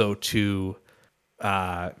 So to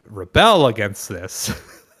rebel against this,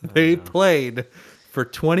 they played for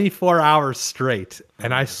 24 hours straight.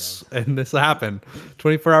 And and this happened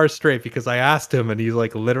 24 hours straight because I asked him and he's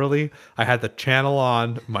like, literally, I had the channel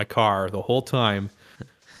on my car the whole time.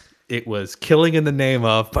 It was Killing in the Name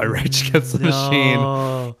of by Rage Against the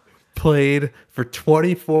Machine. Played for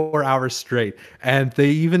 24 hours straight. And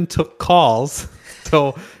they even took calls.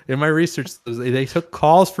 So in my research, they took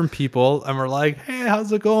calls from people and were like, hey,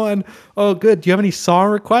 how's it going? Oh, good. Do you have any song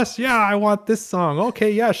requests? Yeah, I want this song. Okay,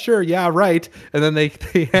 yeah, sure. Yeah, right. And then they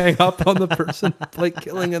hang up on the person like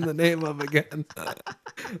Killing in the Name of again.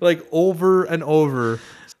 Like over and over,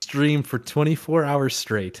 streamed for 24 hours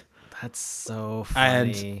straight. That's so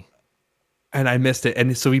funny. And I missed it.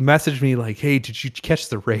 And so he messaged me like, hey, did you catch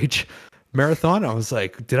the Rage marathon? I was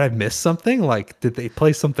like, did I miss something? Like, did they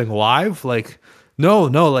play something live? Like, no,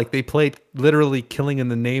 like they played literally Killing in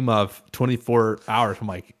the Name of 24 hours. I'm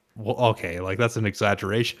like, well, okay, like that's an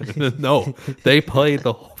exaggeration. No, they played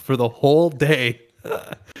for the whole day.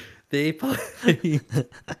 They played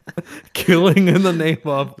Killing in the Name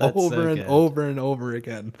of over and over and over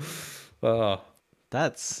again.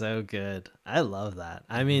 That's so good. I love that.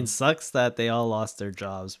 I mean, sucks that they all lost their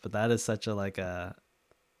jobs, but that is such a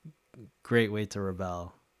great way to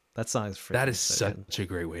rebel. That song is freaking. That is such a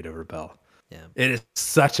great way to rebel. Yeah. It is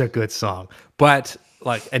such a good song. But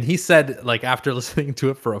and he said like after listening to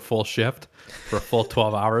it for a full shift, for a full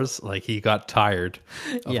 12 hours, like he got tired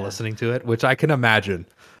of listening to it, which I can imagine.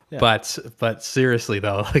 Yeah. But seriously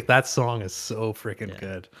though, like that song is so freaking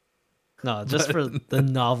good. No, just for the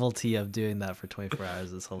novelty of doing that for 24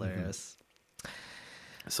 hours is hilarious.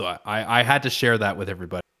 So I had to share that with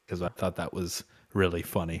everybody because I thought that was really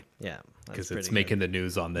funny. Yeah. Because it's making the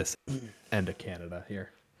news on this end of Canada here.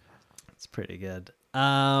 It's pretty good.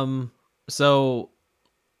 So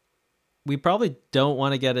we probably don't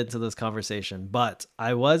want to get into this conversation, but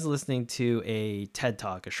I was listening to a TED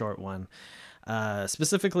Talk, a short one,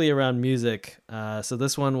 specifically around music. So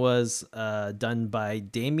this one was done by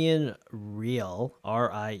Damien Riel,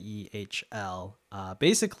 Riehl.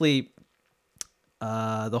 Basically,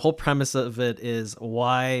 the whole premise of it is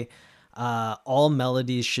why all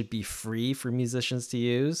melodies should be free for musicians to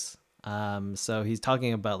use. So he's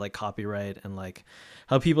talking about like copyright and like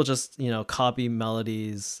how people just copy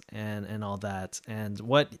melodies and all that. And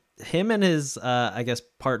what him and his I guess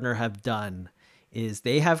partner have done is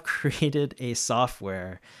they have created a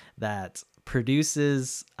software that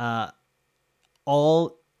produces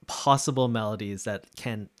all possible melodies that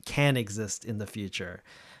can exist in the future.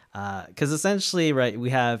 Because essentially, right, we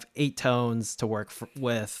have 8 tones to work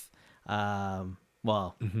with.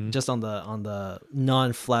 Well, just on the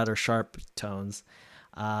non-flat or sharp tones,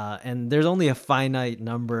 and there's only a finite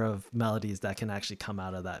number of melodies that can actually come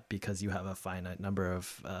out of that because you have a finite number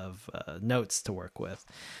of notes to work with.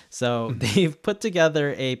 So they've put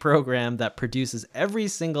together a program that produces every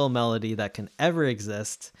single melody that can ever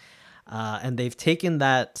exist. And they've taken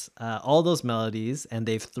that all those melodies and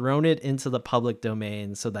they've thrown it into the public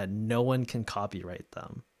domain so that no one can copyright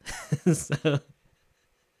them. So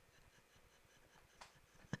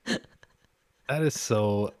That is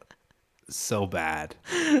so bad.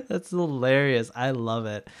 that's hilarious. I love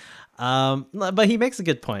it. But he makes a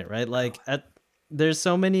good point, right? Like there's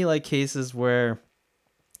so many like cases where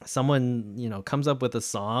someone, comes up with a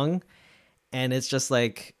song and it's just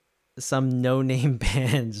like some no-name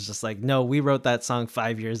band is just like, no, we wrote that song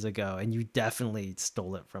 5 years ago and you definitely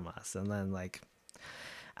stole it from us. And then like,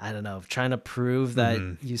 I don't know, trying to prove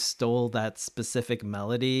that you stole that specific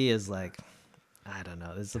melody is like, I don't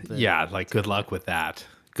know. It's a bit, Yeah, like good luck with that.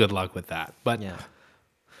 Good luck with that. But yeah.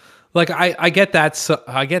 like I get that, so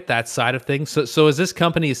I get that side of things. So is this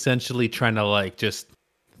company essentially trying to like just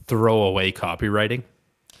throw away copywriting?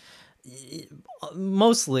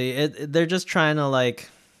 Mostly they're just trying to like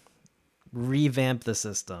revamp the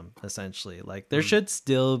system essentially. Like there should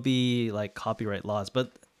still be like copyright laws,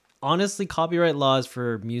 but honestly copyright laws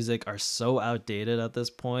for music are so outdated at this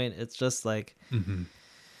point. It's just like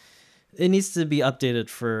it needs to be updated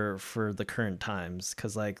for the current times,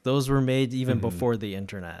 because like those were made even before the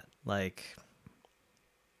internet. Like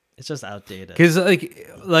it's just outdated. Because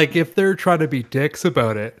like if they're trying to be dicks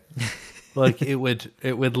about it, like it would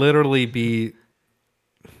literally be,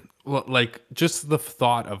 well, like just the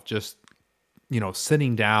thought of just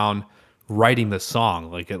sitting down, writing the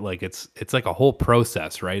song, it's like a whole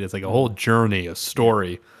process, right? It's like a whole journey, a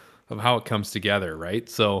story of how it comes together, right?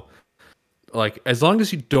 So like as long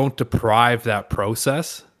as you don't deprive that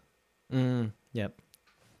process, Yep.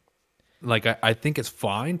 like I think it's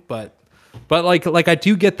fine. But like I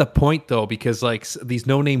do get the point though, because like these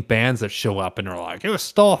no-name bands that show up and are like, you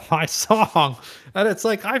stole my song, and it's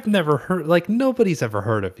like, I've never heard, like nobody's ever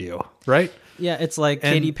heard of you, right? Yeah, it's like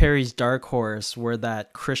Katy Perry's Dark Horse, where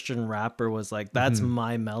that Christian rapper was like, that's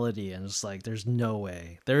my melody. And it's like, there's no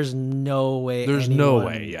way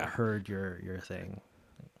anyone heard your thing.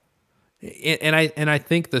 And I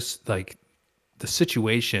think this, like, the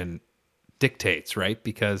situation dictates, right?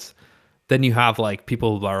 Because then you have like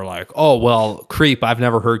people that are like, oh well, Creep, I've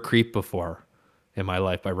never heard Creep before in my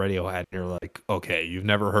life by Radiohead. And you're like, okay, you've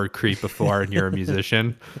never heard Creep before and you're a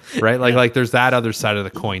musician, right? Like there's that other side of the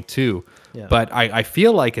coin too. Yeah. But I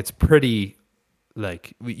feel like it's pretty,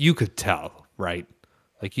 like, you could tell, right?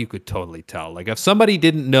 Like you could totally tell. Like if somebody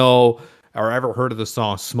didn't know or ever heard of the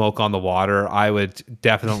song Smoke on the Water, I would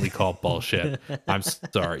definitely call bullshit. I'm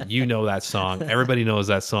sorry. You know that song. Everybody knows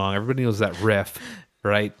that song. Everybody knows that riff,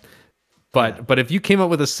 right? But if you came up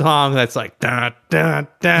with a song that's like da da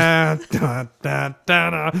da da da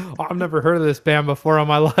da, oh, I've never heard of this band before in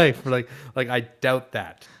my life. Like I doubt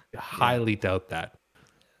that. Highly doubt that.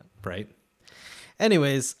 Right?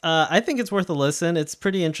 Anyways, I think it's worth a listen. It's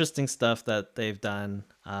pretty interesting stuff that they've done.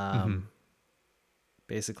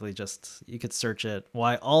 Basically, just you could search it.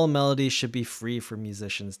 Why all melodies should be free for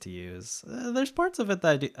musicians to use. There's parts of it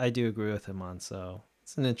that I do agree with him on, so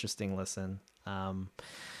it's an interesting listen.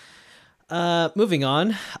 Moving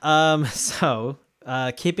on.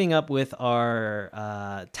 Keeping up with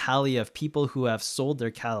our tally of people who have sold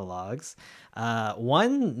their catalogs,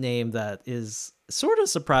 one name that is sort of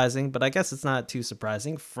surprising, but I guess it's not too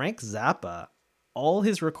surprising, Frank Zappa. All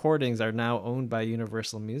his recordings are now owned by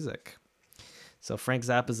Universal Music. So Frank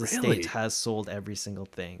Zappa's estate has sold every single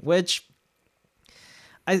thing, which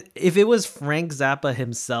if it was Frank Zappa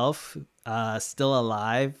himself still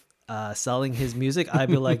alive, selling his music, I'd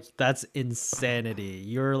be like, that's insanity.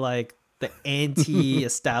 You're like the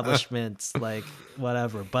anti-establishment, like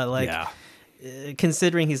whatever. But like,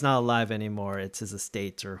 considering he's not alive anymore, it's his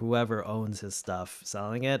estate or whoever owns his stuff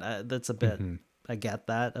selling it. That's a bit. Hmm. I get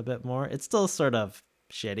that a bit more. It's still sort of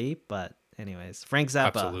shitty, but anyways, Frank Zappa,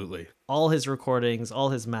 Absolutely. all his recordings, all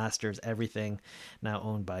his masters, everything now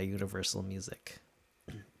owned by Universal Music.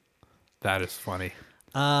 That is funny.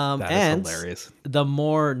 That is And hilarious. the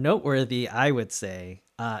more noteworthy, I would say,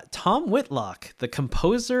 Tom Whitlock, the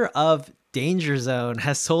composer of Danger Zone,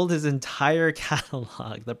 has sold his entire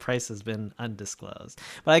catalog. The price has been undisclosed,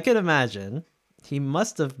 but I could imagine he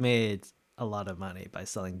must have made a lot of money by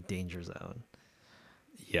selling Danger Zone.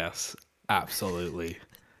 Yes, absolutely.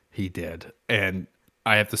 He did. And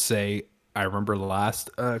I have to say, I remember last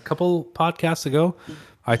couple podcasts ago,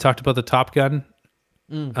 I talked about the Top Gun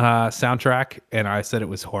soundtrack, and I said it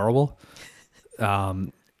was horrible.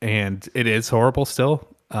 And it is horrible still.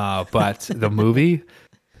 But the movie,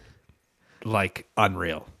 like,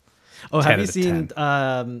 unreal. Oh, have 10 you out of seen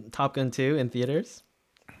 10. Top Gun 2 in theaters?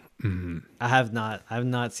 I have not. I've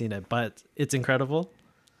not seen it, but it's incredible.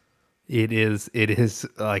 It is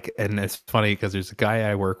like, and it's funny because there's a guy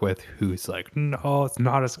I work with who's like, no, it's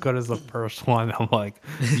not as good as the first one. I'm like,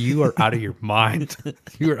 you are out of your mind.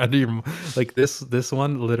 You are out of your like this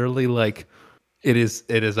one literally, like, it is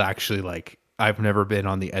actually like, I've never been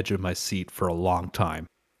on the edge of my seat for a long time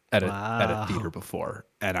at a theater Wow. before,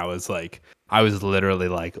 and I was literally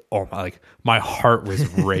like, oh my, like my heart was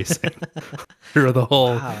racing through the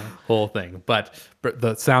Wow. whole thing. But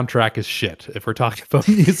the soundtrack is shit. If we're talking about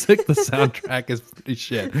music, the soundtrack is pretty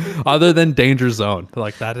shit. Other than Danger Zone,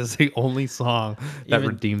 like that is the only song that Even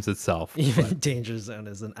redeems itself. even Danger Zone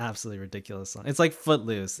is an absolutely ridiculous song. It's like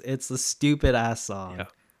Footloose. It's the stupid ass song. Yeah,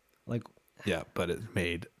 Like, yeah, but it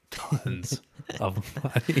made tons of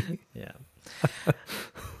money. yeah.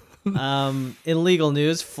 In legal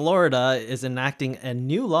news, Florida is enacting a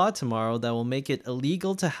new law tomorrow that will make it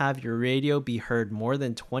illegal to have your radio be heard more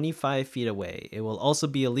than 25 feet away. It will also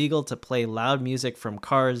be illegal to play loud music from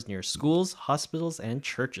cars near schools, hospitals, and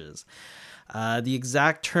churches. The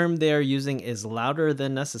exact term they are using is louder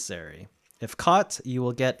than necessary. If caught, you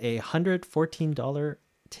will get a $114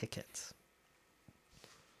 ticket.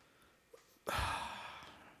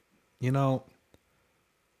 You know,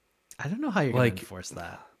 I don't know how you're going like, to enforce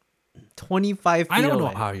that. 25 feet I don't know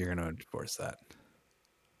away. how you're going to enforce that.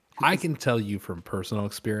 I can tell you from personal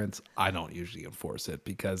experience, I don't usually enforce it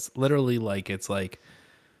because literally, like, it's like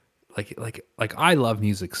I love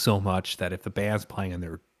music so much that if the band's playing and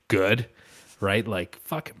they're good, right? Like,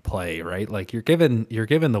 fucking play, right? Like, you're giving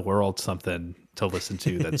the world something to listen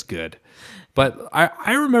to that's good. But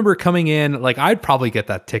I remember coming in, like, I'd probably get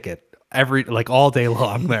that ticket every, like, all day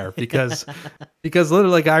long there because literally,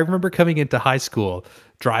 like, I remember coming into high school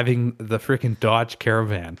driving the freaking Dodge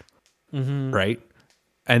Caravan, right?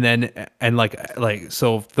 And then, and like,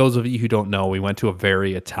 so those of you who don't know, we went to a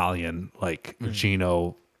very Italian, like,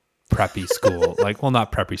 Gino preppy school, like, well,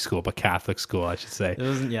 not preppy school, but Catholic school, I should say. It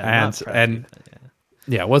wasn't, yeah, And, not preppy, and but yeah.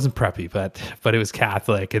 yeah, it wasn't preppy, but it was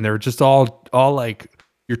Catholic, and they were just all like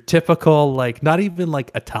your typical, like, not even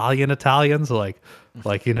like Italians, like,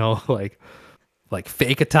 you know, like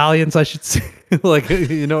fake Italians, I should say, like,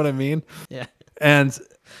 you know what I mean? Yeah. And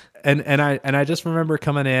I just remember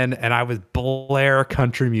coming in, and I would blare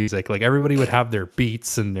country music. Like, everybody would have their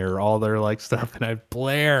beats and all their like stuff, and I'd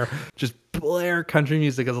just blare country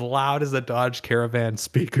music as loud as the Dodge Caravan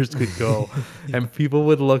speakers could go. And people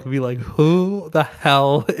would look and be like, who the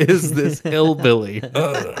hell is this hillbilly?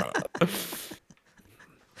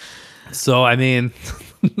 So, I mean,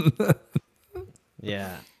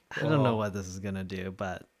 Yeah. I don't know what this is going to do,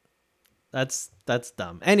 but that's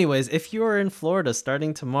dumb. Anyways, if you are in Florida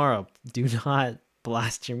starting tomorrow, do not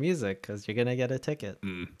blast your music because you're going to get a ticket.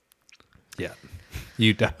 yeah,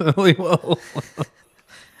 you definitely will.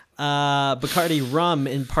 Bacardi Rum,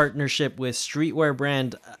 in partnership with streetwear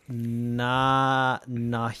brand Nahimas,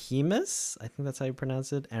 I think that's how you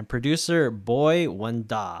pronounce it, and producer Boy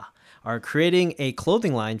Wanda, are creating a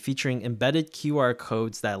clothing line featuring embedded QR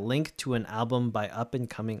codes that link to an album by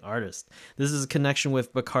up-and-coming artists. This is a connection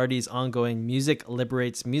with Bacardi's ongoing Music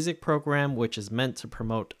Liberates Music program, which is meant to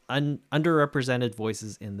promote underrepresented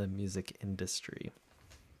voices in the music industry.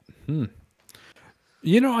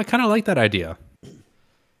 You know, I kind of like that idea.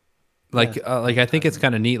 Like, like, I think it's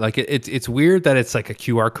kind of neat. Like, it's weird that it's like a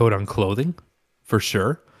QR code on clothing, for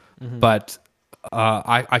sure. But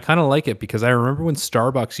I kind of like it because I remember when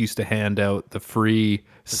Starbucks used to hand out the free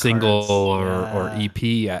single cards, or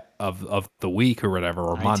EP of the week or whatever,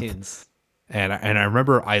 or month. iTunes. And I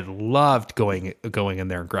remember I loved going in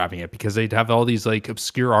there and grabbing it because they'd have all these like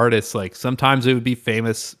obscure artists. Like, sometimes it would be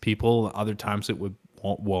famous people, other times it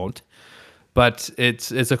won't. But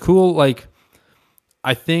it's a cool, like,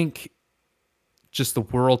 I think just the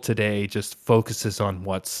world today just focuses on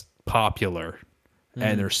what's popular,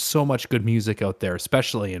 and Mm, there's so much good music out there,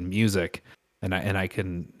 especially in music. And I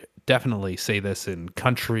can definitely say this in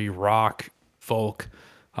country, rock, folk.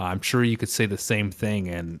 I'm sure you could say the same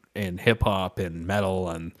thing in hip hop and metal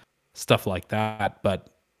and stuff like that.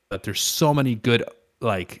 But there's so many good,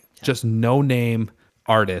 like, yeah. just no name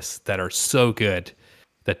artists that are so good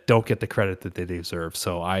that don't get the credit that they deserve.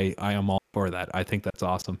 So I am all for that. I think that's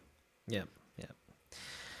awesome. Yeah.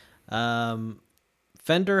 Yeah.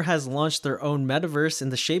 Fender has launched their own metaverse in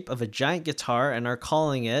the shape of a giant guitar and are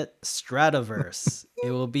calling it Strataverse. It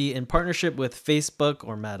will be in partnership with Facebook,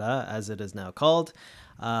 or Meta, as it is now called,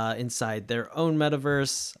 inside their own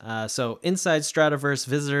metaverse. So, inside Strataverse,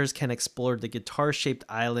 visitors can explore the guitar shaped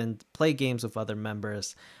island, play games with other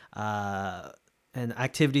members. And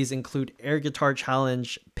activities include air guitar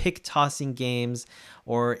challenge, pick tossing games,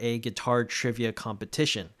 or a guitar trivia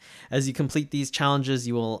competition. As you complete these challenges,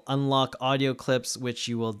 you will unlock audio clips, which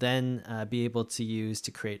you will then be able to use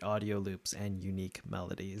to create audio loops and unique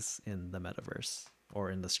melodies in the metaverse,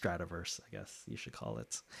 or in the Strataverse, I guess you should call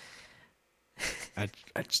it. I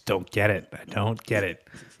just don't get it. I don't get it.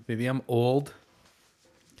 Maybe I'm old.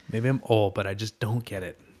 Maybe I'm old, but I just don't get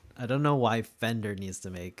it. I don't know why Fender needs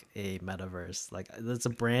to make a metaverse. Like, that's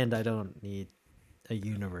a brand I don't need a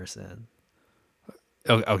universe in.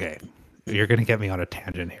 Okay. You're going to get me on a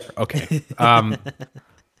tangent here. Okay. I'm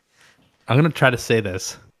going to try to say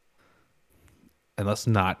this, and let's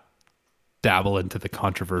not dabble into the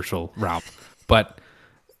controversial realm. But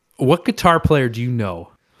what guitar player do you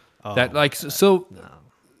know that, Oh my like, god, so no.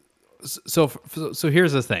 so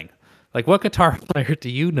here's the thing. Like, what guitar player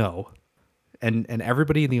do you know, and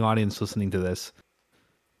everybody in the audience listening to this,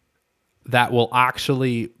 that will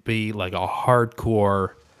actually be like a hardcore,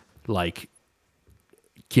 like,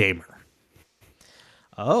 gamer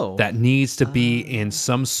Oh, that needs to be in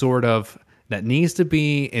some sort of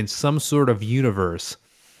universe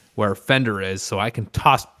where Fender is, so I can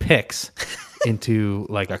toss picks into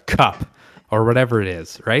like a cup or whatever it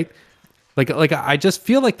is, right? Like I just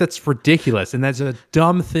feel like that's ridiculous, and that's a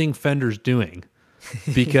dumb thing Fender's doing.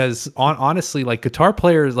 Because honestly, like, guitar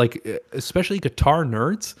players, like, especially guitar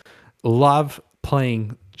nerds, love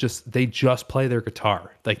playing, they just play their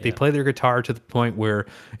guitar. Like, they yeah. play their guitar to the point where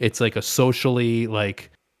it's like a socially,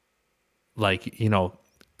 like,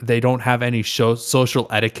 they don't have any social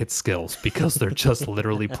etiquette skills because they're just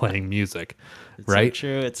literally playing music, It's so right?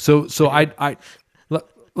 true. It's So true.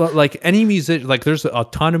 like, any music, like, there's a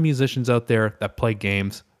ton of musicians out there that play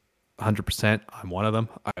games. 100%. I'm one of them.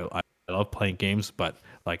 I love playing games, but,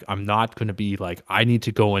 like, I'm not going to be like, I need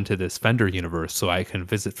to go into this Fender universe so I can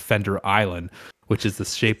visit Fender Island, which is the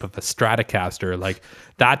shape of a Stratocaster. Like,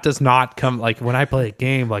 that does not come, like, when I play a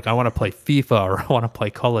game, like, I want to play FIFA or I want to play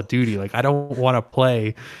Call of Duty. Like, I don't want to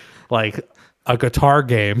play, like, a guitar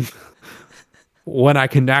game when I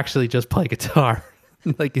can actually just play guitar.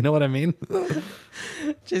 Like, you know what I mean?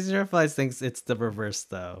 Jason Replies thinks it's the reverse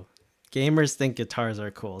though. Gamers think guitars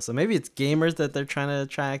are cool, so maybe it's gamers that they're trying to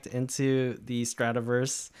attract into the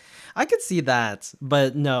Strataverse. I could see that,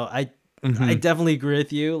 but no, I definitely agree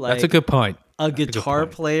with you. That's a Like, good point. a That's a good guitar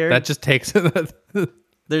point. player, That just takes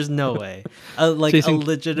there's no way. Like, a chasing.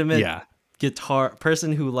 legitimate Yeah. guitar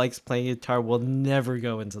person who likes playing guitar will never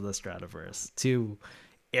go into the Strataverse to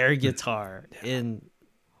air guitar in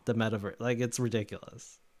the metaverse. Like, it's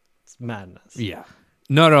ridiculous. It's madness. Yeah.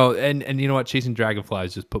 No, and you know what? Chasing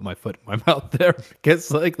dragonflies just put my foot in my mouth there.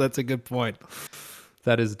 Guess, like, that's a good point.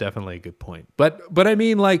 That is definitely a good point. But I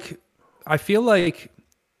mean, like, I feel like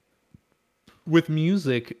with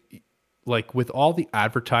music, like, with all the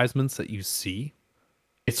advertisements that you see,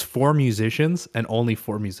 it's for musicians and only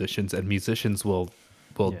for musicians, and musicians will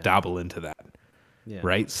Yeah. dabble into that, Yeah.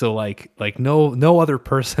 right? So, like, no other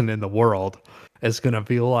person in the world is gonna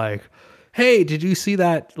be like, hey, did you see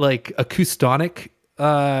that, like, acoustonic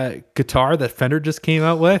guitar that Fender just came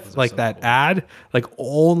out with? Those are Like, so that cool. ad? Like,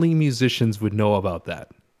 only musicians would know about that.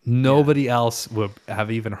 Yeah. Nobody else would have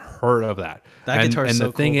even heard of that. That And guitar is the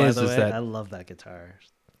so cool, thing by is the way. I that love that guitar.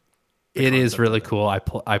 The it is concept of really it.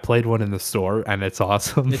 cool. I played one in the store, and it's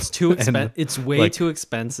awesome. It's too And, expensive. It's way like, too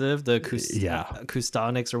expensive. The yeah.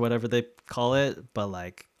 acoustonics or whatever they call it. But,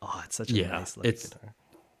 like, oh, it's such a Yeah, nice looking guitar.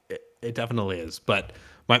 it definitely is. But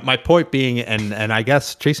my point being, and I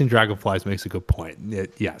guess chasing dragonflies makes a good point.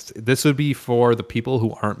 Yes, this would be for the people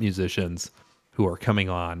who aren't musicians who are coming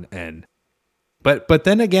on, and but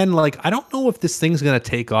then again, like, I don't know if this thing's gonna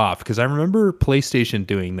take off, because I remember PlayStation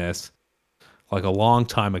doing this like a long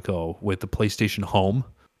time ago with the PlayStation Home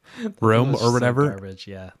That room was or so whatever, garbage.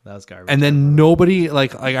 Yeah, that was and garbage. then nobody,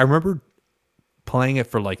 like, I remember playing it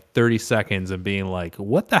for like 30 seconds and being like,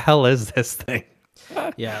 what the hell is this thing?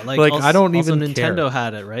 Yeah, like Like, I don't also even care. Nintendo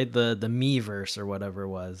had it, right? The Miiverse or whatever it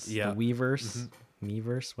was. The Yeah. Weverse,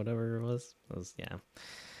 Miiverse, whatever it was. It was yeah.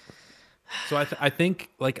 So I think,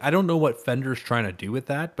 like, I don't know what Fender's trying to do with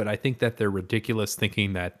that, but I think that they're ridiculous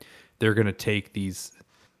thinking that they're going to take these,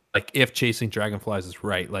 like, if Chasing Dragonflies is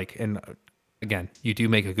right, like, and again, you do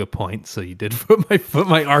make a good point. So you did put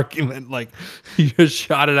my argument, like, you just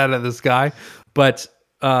shot it out of the sky. But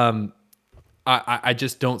I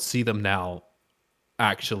just don't see them now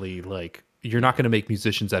actually, like, you're not going to make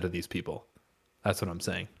musicians out of these people. That's what I'm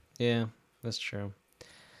saying. Yeah, that's true.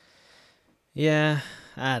 Yeah,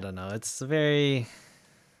 I don't know. It's very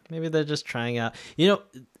maybe they're just trying out.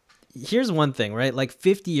 Here's one thing, right? Like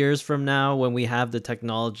 50 years from now, when we have the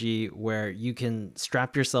technology where you can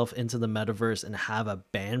strap yourself into the metaverse and have a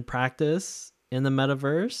band practice in the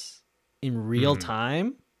metaverse in real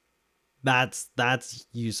time, that's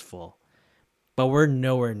useful. But we're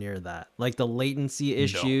nowhere near that. Like the latency No.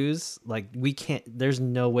 issues, like we can't. There's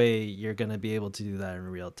no way you're gonna be able to do that in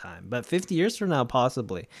real time. But 50 years from now,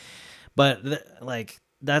 possibly. But like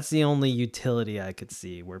that's the only utility I could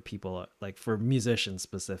see where people like for musicians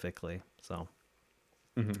specifically. So,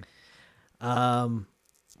 wow,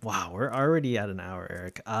 we're already at an hour,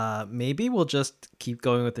 Eric. Maybe we'll just keep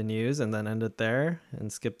going with the news and then end it there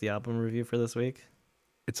and skip the album review for this week.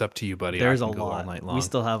 It's up to you, buddy. I There's a can go all lot. night We long.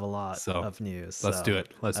 still have a lot So of news. let's do So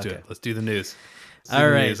it. Let's do okay. it. Let's do the news. All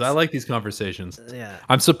right. News. I like these conversations. Yeah.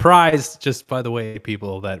 I'm surprised, just by the way,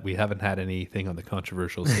 people, that we haven't had anything on the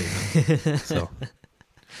controversial statements. So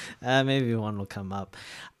Maybe one will come up.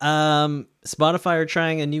 Spotify are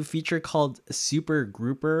trying a new feature called Super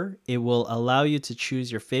Grouper. It will allow you to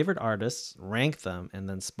choose your favorite artists, rank them, and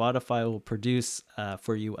then Spotify will produce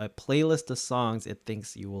for you a playlist of songs it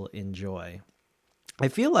thinks you will enjoy. I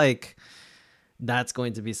feel like that's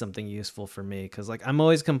going to be something useful for me because like I'm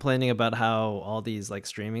always complaining about how all these like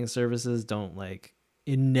streaming services don't like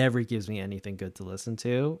it never gives me anything good to listen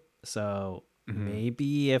to. So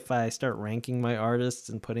maybe if I start ranking my artists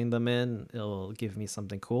and putting them in, it'll give me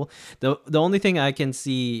something cool. The only thing I can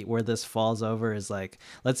see where this falls over is like,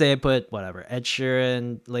 let's say I put whatever Ed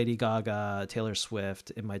Sheeran, Lady Gaga, Taylor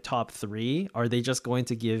Swift in my top 3. Are they just going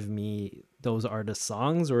to give me those artist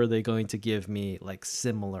songs, or are they going to give me like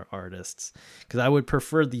similar artists? Because I would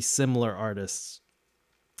prefer the similar artists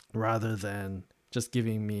rather than just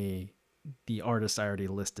giving me the artists I already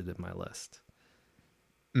listed in my list.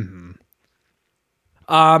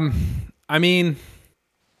 I mean,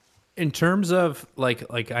 in terms of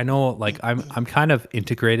like I know, like I'm kind of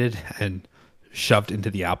integrated and shoved into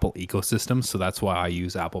the Apple ecosystem, so that's why I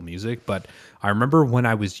use Apple Music. But I remember when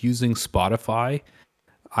I was using Spotify,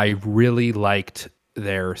 I really liked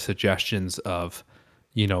their suggestions of,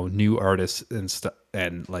 new artists and stuff,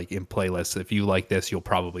 and like in playlists. If you like this, you'll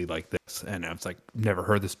probably like this. And I was like, never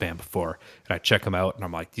heard this band before, and I check them out, and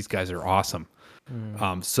I'm like, these guys are awesome.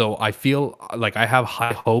 So I feel like I have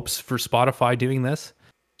high hopes for Spotify doing this,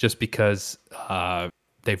 just because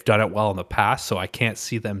they've done it well in the past. So I can't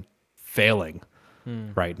see them failing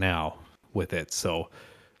right now with it. So,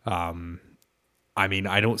 I mean,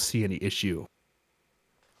 I don't see any issue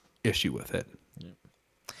with it.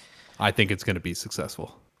 I think it's going to be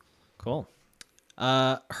successful. Cool.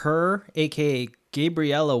 Her, aka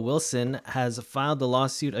Gabriella Wilson, has filed a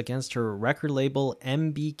lawsuit against her record label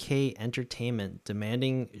MBK Entertainment,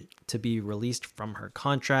 demanding to be released from her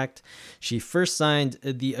contract. She first signed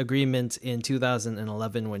the agreement in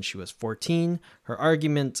 2011 when she was 14. Her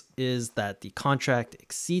argument is that the contract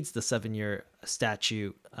exceeds the 7-year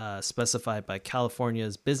statute specified by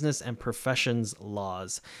California's business and professions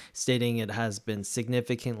laws, stating it has been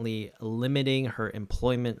significantly limiting her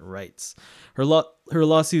employment rights. Her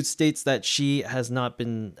lawsuit states that she has not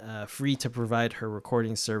been free to provide her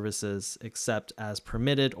recording services except as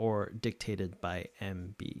permitted or dictated by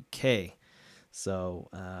MBK. So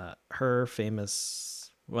her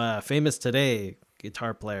famous today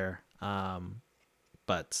guitar player,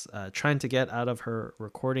 but trying to get out of her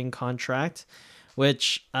recording contract,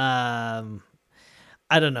 which I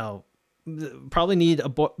don't know, probably need a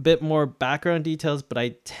bit more background details, but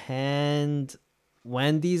I tend,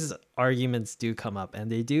 when these arguments do come up,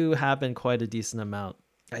 and they do happen quite a decent amount,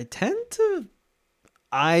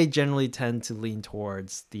 I generally tend to lean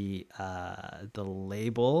towards the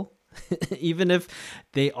label. Even if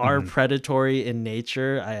they are predatory in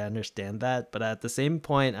nature, I understand that. But at the same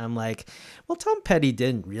point, I'm like, well, Tom Petty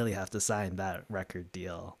didn't really have to sign that record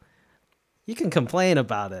deal. You can complain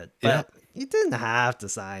about it, but you didn't have to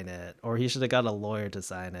sign it, or he should have got a lawyer to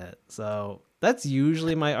sign it. So that's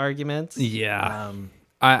usually my argument. Yeah.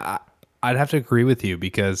 I'd have to agree with you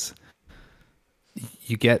because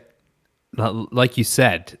you get, like you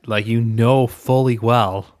said, like you know fully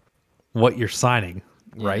well what you're signing,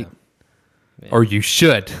 Yeah. right? Or Yeah. you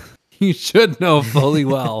should. You should know fully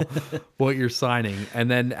well what you're signing. And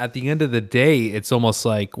then at the end of the day, it's almost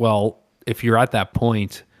like, well, if you're at that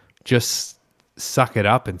point, just suck it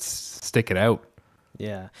up and stick it out,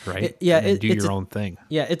 Yeah. right? Yeah, And do it's your a own thing.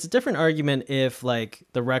 yeah, it's a different argument if like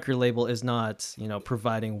the record label is not,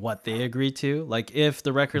 providing what they agree to. Like if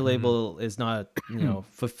the record Hmm. label is not,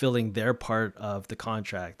 fulfilling their part of the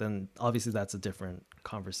contract, then obviously that's a different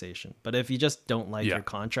conversation. But if you just don't like Yeah. your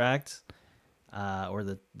contract, or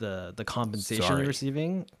the compensation you're Sorry.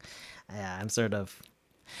 receiving, yeah, I'm sort of.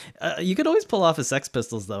 You could always pull off a Sex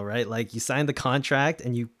Pistols though, right? Like you sign the contract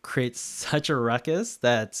and you create such a ruckus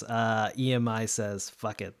that EMI says,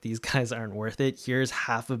 "Fuck it, these guys aren't worth it. Here's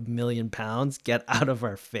 £500,000. Get out of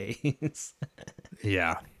our face."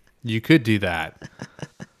 Yeah. You could do that.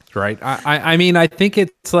 Right. I mean, I think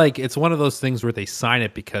it's like it's one of those things where they sign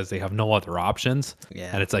it because they have no other options. And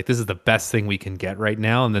Yeah, it's like this is the best thing we can get right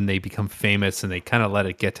now. And then they become famous and they kind of let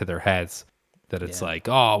it get to their heads that it's yeah, like,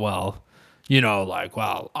 oh well, like,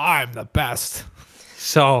 well, I'm the best.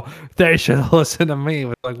 So they should listen to me.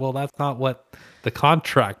 It's like, well, that's not what the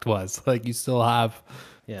contract was. Like you still have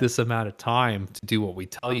yeah, this amount of time to do what we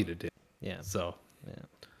tell you to do. yeah, So yeah.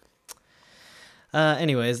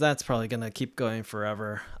 Anyways, that's probably gonna keep going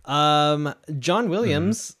forever. John mhm.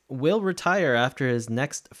 Williams will retire after his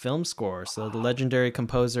next film score. So the legendary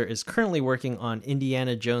composer is currently working on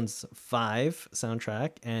Indiana Jones 5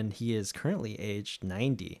 soundtrack, and he is currently aged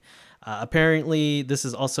 90. Apparently, this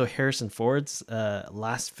is also Harrison Ford's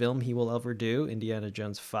last film he will ever do, Indiana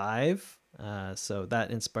Jones 5. So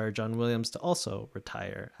that inspired John Williams to also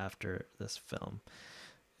retire after this film.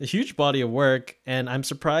 A huge body of work, and I'm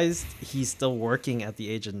surprised he's still working at the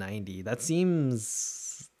age of 90. That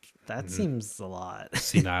seems a lot.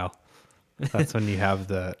 Senile. That's when you have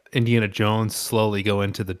the Indiana Jones slowly go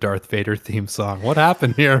into the Darth Vader theme song. What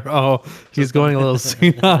happened here? Oh, he's just going a little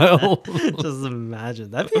senile. just imagine.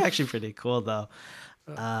 That'd be actually pretty cool though.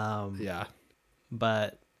 Um Yeah.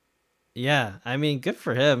 but yeah, I mean, good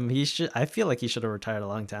for him. I feel like he should have retired a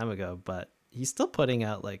long time ago, but he's still putting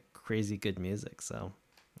out like crazy good music, so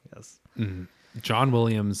I guess. John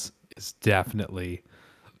Williams is definitely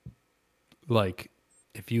like,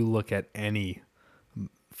 if you look at any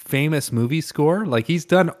famous movie score, like he's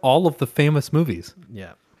done all of the famous movies,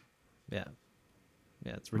 Yeah. Yeah.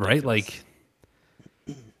 Yeah, it's right? ridiculous.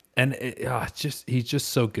 Like, and it's just, he's just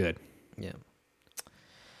so good. Yeah.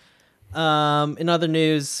 In other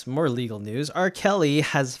news, more legal news, R. Kelly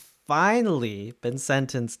has finally been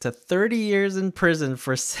sentenced to 30 years in prison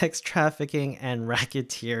for sex trafficking and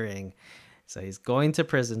racketeering. So he's going to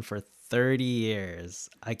prison for 30 years.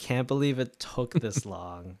 I can't believe it took this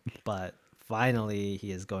long, but finally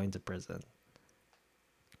he is going to prison.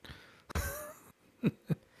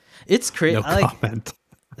 It's crazy. No comment.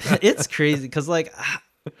 It's crazy because, like,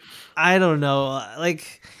 I don't know.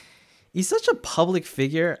 Like, he's such a public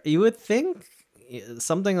figure. You would think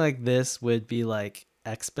something like this would be like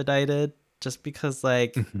expedited just because,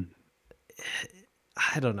 like,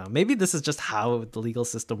 I don't know. Maybe this is just how the legal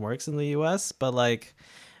system works in the US, but like,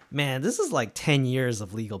 man, this is like 10 years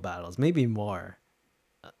of legal battles, maybe more.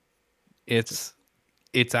 It's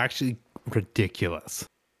actually ridiculous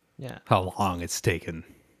Yeah. how long it's taken.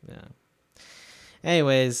 Yeah.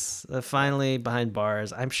 Anyways, finally behind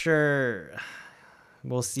bars. I'm sure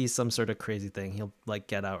we'll see some sort of crazy thing. He'll like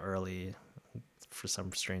get out early for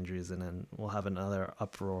some strange reason, and we'll have another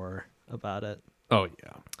uproar about it. Oh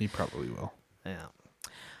yeah, he probably will. Yeah.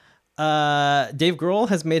 Dave Grohl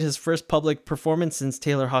has made his first public performance since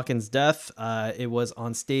Taylor Hawkins' death. It was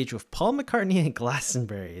on stage with Paul McCartney and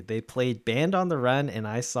Glastonbury. They played Band on the Run, and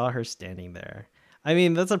I saw her standing there. I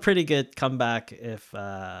mean, that's a pretty good comeback if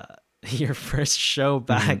your first show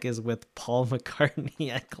back is with Paul McCartney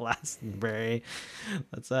at Glastonbury.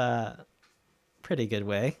 That's a pretty good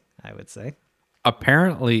way, I would say.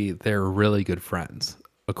 Apparently, they're really good friends,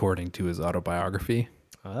 according to his autobiography.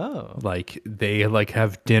 Oh, Like they like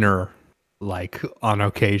have dinner like on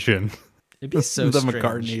occasion. it'd be so The strange.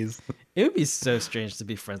 McCartneys. It would be so strange to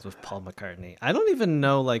be friends with Paul McCartney. I don't even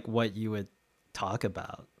know like what you would talk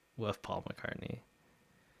about with Paul McCartney.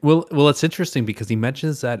 Well, it's interesting because he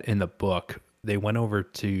mentions that in the book. They went over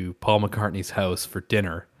to Paul McCartney's house for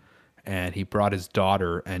dinner, and he brought his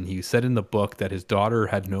daughter. And he said in the book that his daughter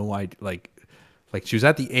had no idea, like she was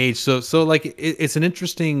at the age. So like it's an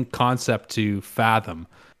interesting concept to fathom,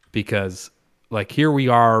 because like here we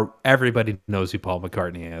are, everybody knows who Paul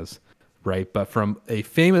McCartney is, right? But from a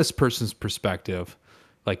famous person's perspective,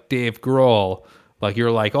 like Dave Grohl, like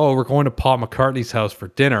you're like, oh, we're going to Paul McCartney's house for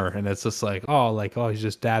dinner, and it's just like, oh, he's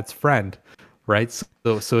just dad's friend, right?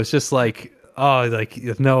 So it's just like, oh,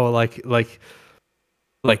 like no, like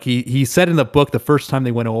he said in the book the first time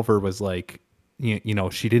they went over was like, you know,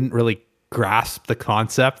 she didn't really grasp the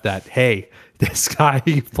concept that, hey, this guy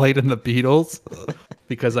played in the Beatles,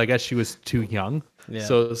 because I guess she was too young. Yeah.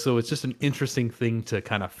 So it's just an interesting thing to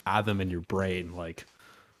kind of fathom in your brain, Yeah.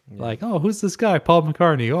 like, oh, who's this guy? Paul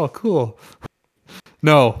McCartney. Oh, cool.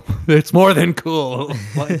 No, it's more than cool.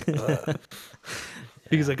 Like,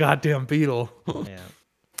 he's a goddamn Beatle.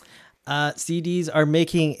 Yeah. CDs are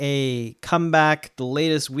making a comeback. The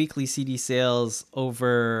latest weekly CD sales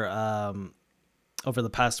over the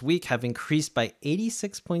past week have increased by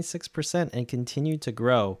 86.6% and continue to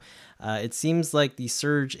grow. It seems like the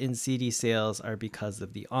surge in CD sales are because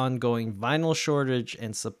of the ongoing vinyl shortage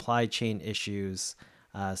and supply chain issues.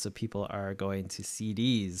 So people are going to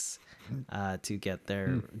CDs to get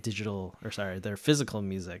their their physical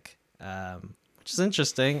music, which is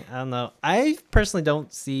interesting. I don't know. I personally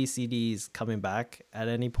don't see CDs coming back at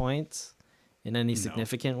any point in any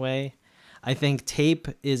significant way. I think tape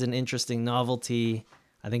is an interesting novelty.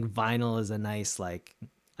 I think vinyl is a nice, I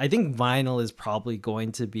think vinyl is probably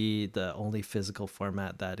going to be the only physical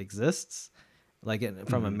format that exists,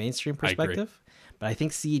 from a mainstream I agree. perspective. But I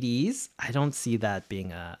think CDs, I don't see that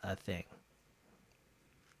being a thing.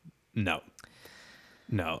 No.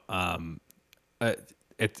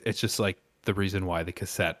 It's just like the reason why the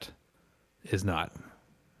cassette is not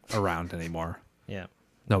around anymore. Yeah.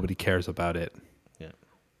 Nobody cares about it. Yeah.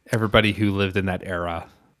 Everybody who lived in that era,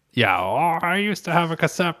 yeah, oh, I used to have a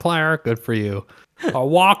cassette player. Good for you. A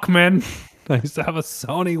Walkman. I used to have a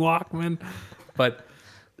Sony Walkman. But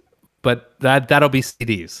that'll be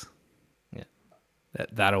CDs. Yeah.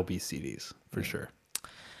 That'll be CDs for sure.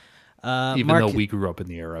 Even Mark, though we grew up in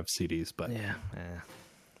the era of CDs, but yeah.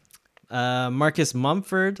 Marcus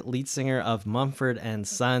Mumford, lead singer of Mumford and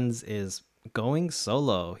Sons, is going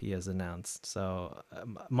solo, he has announced. So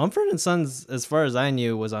Mumford and Sons, as far as I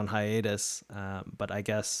knew, was on hiatus, but I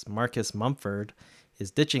guess Marcus Mumford is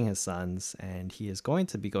ditching his sons and he is going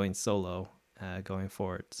to be going solo going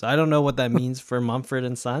forward. So I don't know what that means for Mumford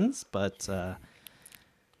and Sons, but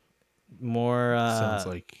more sounds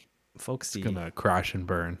like folksy. it's gonna crash and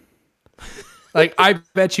burn. Like, I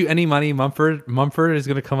bet you any money Mumford is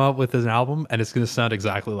gonna come out with an album and it's gonna sound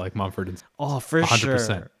exactly like Mumford and Sons. Oh, for 100%.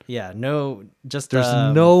 sure. Yeah, no, just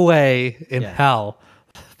There's no way in yeah. hell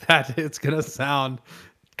that it's gonna sound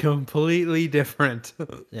completely different.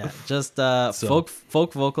 Yeah, just So.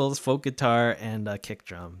 folk vocals, folk guitar, and a kick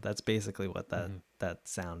drum. That's basically what that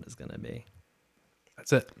sound is gonna be.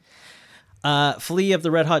 That's it. Flea of the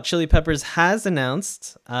Red Hot Chili Peppers has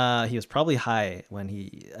announced, he was probably high when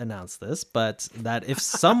he announced this, but that if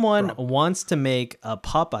someone wants to make a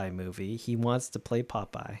Popeye movie, he wants to play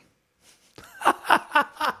Popeye.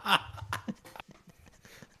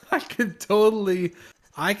 I could totally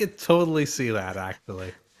see that,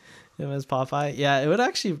 actually. Him as Popeye? Yeah, it would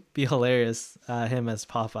actually be hilarious, him as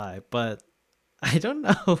Popeye, but I don't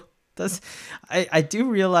know. I do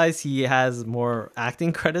realize he has more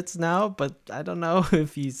acting credits now, but I don't know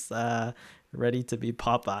if he's ready to be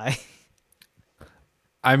Popeye.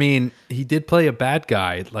 I mean, he did play a bad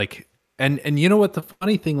guy, like, and you know what the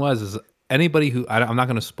funny thing was is anybody who I'm not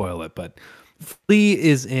going to spoil it, but Flea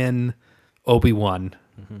is in Obi-Wan,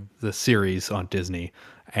 the series on Disney,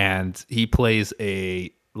 and he plays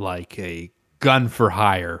a gun for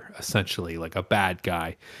hire, essentially, like a bad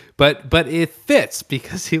guy, but it fits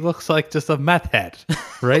because he looks like just a meth head,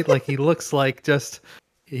 right? Like he looks like just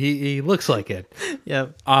he looks like it. Yeah.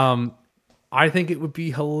 I think it would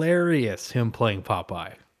be hilarious him playing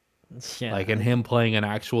Popeye, Yeah. and him playing an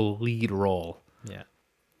actual lead role. Yeah.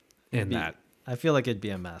 In that. I feel like it'd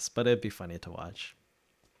be a mess, but it'd be funny to watch.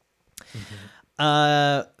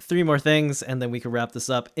 Three more things, and then we can wrap this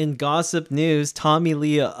up. In gossip news, Tommy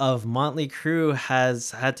Lee of Motley Crue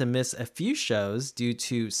has had to miss a few shows due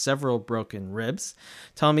to several broken ribs.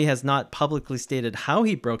 Tommy has not publicly stated how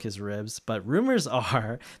he broke his ribs, but rumors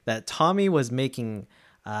are that Tommy was making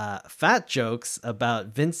fat jokes about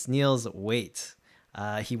Vince Neil's weight.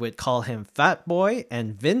 He would call him Fat Boy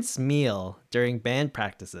and Vince Meal during band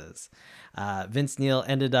practices. Vince Neil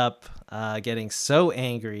ended up getting so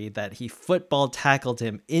angry that he football tackled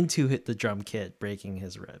him into the drum kit, breaking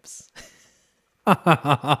his ribs.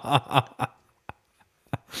 That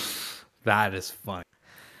is funny.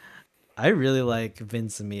 I really like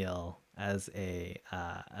Vince Meal as a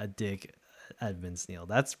dig at Vince Neil.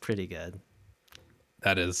 That's pretty good.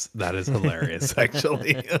 That is hilarious,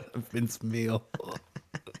 actually. Vince Meal.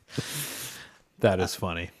 That is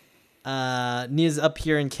funny. News up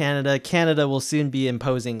here in Canada. Canada will soon be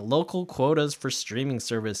imposing local quotas for streaming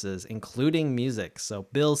services, including music. So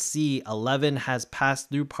Bill C-11 has passed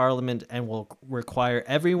through Parliament and will require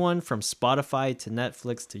everyone from Spotify to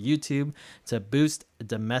Netflix to YouTube to boost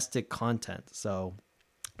domestic content. So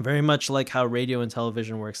very much like how radio and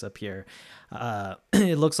television works up here.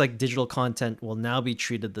 It looks like digital content will now be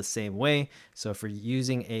treated the same way. So if you're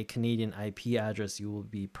using a Canadian IP address, you will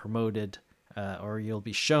be promoted or you'll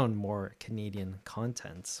be shown more Canadian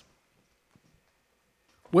content.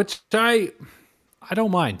 Which I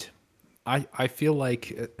don't mind. I feel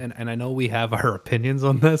like, and I know we have our opinions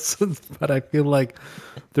on this, but I feel like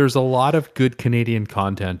there's a lot of good Canadian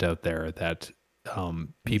content out there that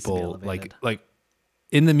people like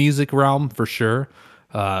in the music realm for sure.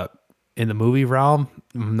 In the movie realm,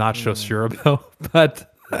 I'm not so sure about,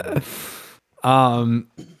 but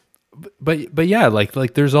but yeah,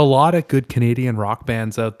 like there's a lot of good Canadian rock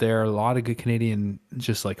bands out there, a lot of good Canadian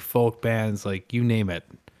just like folk bands, like you name it.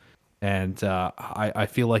 And I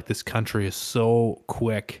feel like this country is so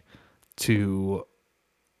quick to,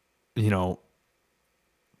 you know,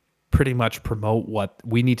 pretty much promote what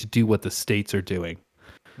we need to do, what the states are doing,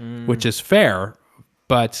 which is fair.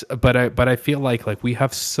 But I feel like we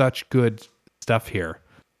have such good stuff here.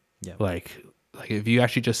 Yeah. Like if you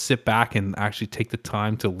actually just sit back and actually take the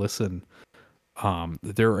time to listen,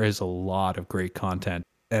 there is a lot of great content.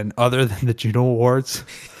 And other than the Juno Awards,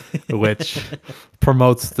 which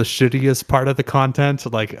promotes the shittiest part of the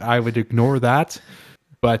content, like I would ignore that.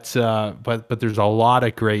 But there's a lot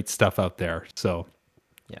of great stuff out there. So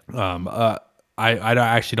yeah. I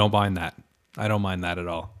actually don't mind that. I don't mind that at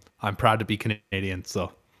all. I'm proud to be Canadian,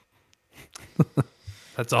 so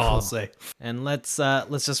that's all I'll say. And let's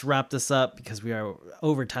just wrap this up because we are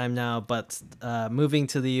over time now. But moving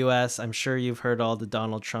to the U.S., I'm sure you've heard all the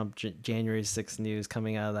Donald Trump January 6th news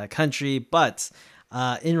coming out of that country. But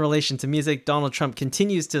in relation to music, Donald Trump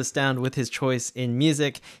continues to astound with his choice in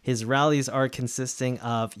music. His rallies are consisting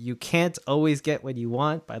of "You Can't Always Get What You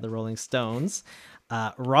Want" by the Rolling Stones,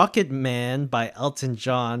 "Rocket Man" by Elton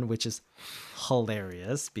John, which is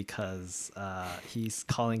hilarious because he's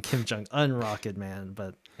calling Kim Jong-un Rocket Man,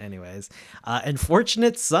 but anyways, and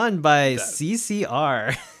 "Fortunate Son" by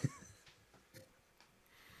CCR.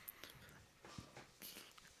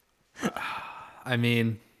 I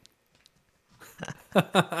mean,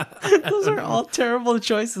 those are all terrible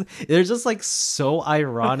choices. They're just like so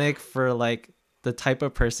ironic for like the type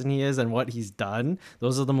of person he is and what he's done.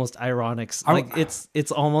 Those are the most ironic. Like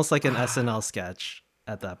it's almost like an SNL sketch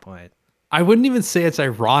at that point. I wouldn't even say it's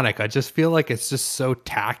ironic. I just feel like it's just so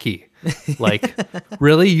tacky. Like,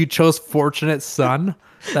 really? You chose "Fortunate Son"?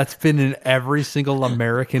 That's been in every single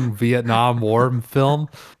American Vietnam War film,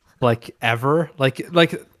 like ever. Like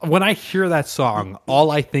when I hear that song,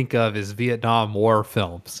 all I think of is Vietnam War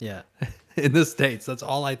films. Yeah. In the States, that's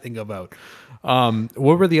all I think about.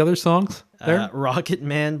 What were the other songs there? "Rocket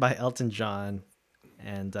Man" by Elton John.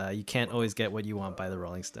 And "You Can't Always Get What You Want" by the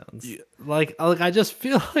Rolling Stones. Like I just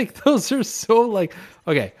feel like those are so like,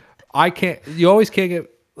 okay, you always can't get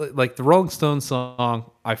like the Rolling Stones song.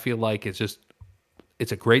 I feel like it's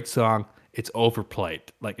a great song. It's overplayed.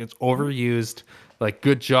 Like it's overused. Like,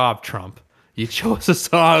 good job, Trump. You chose a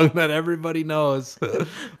song that everybody knows,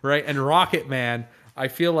 right? And "Rocket Man," I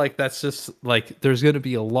feel like that's just like there's going to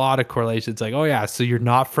be a lot of correlations. Like, oh yeah, so you're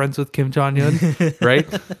not friends with Kim Jong-un, right?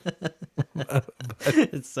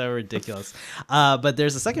 It's so ridiculous. But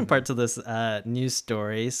there's a second part to this news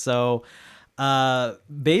story. So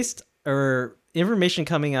based or information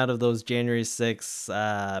coming out of those January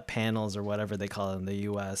 6th panels or whatever they call it in the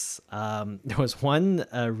US, there was one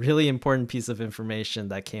really important piece of information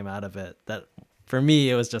that came out of it that for me,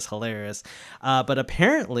 it was just hilarious. But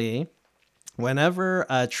apparently, whenever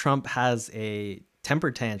Trump has a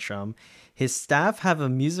temper tantrum, his staff have a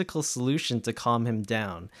musical solution to calm him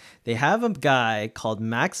down. They have a guy called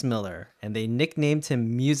Max Miller, and they nicknamed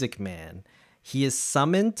him Music Man. He is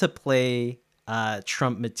summoned to play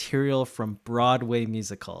Trump material from Broadway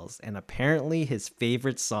musicals, and apparently his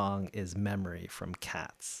favorite song is "Memory" from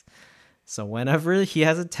Cats. So whenever he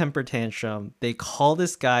has a temper tantrum, they call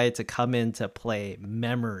this guy to come in to play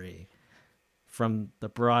 "Memory" from the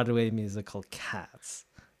Broadway musical Cats.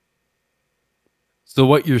 So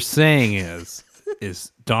what you're saying is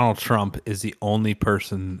Donald Trump is the only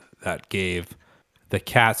person that gave the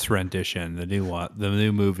Cats rendition, the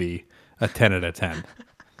new movie, a 10 out of 10.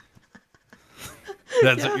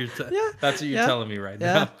 That's what you're telling me right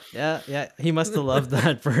now. Yeah. He must have loved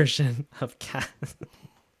that version of Cats.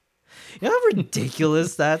 You know how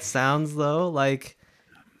ridiculous that sounds, though? Like,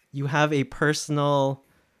 you have a personal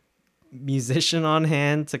musician on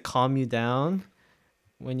hand to calm you down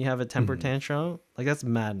when you have a temper tantrum. Like, that's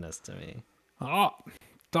madness to me. Oh,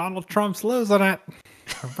 Donald Trump's losing it.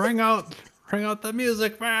 Bring out the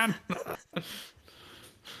music, man.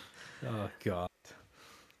 Oh God.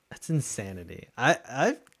 That's insanity.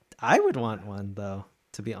 I would want one though,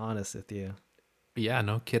 to be honest with you. Yeah,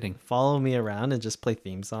 no kidding. Follow me around and just play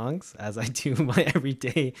theme songs as I do my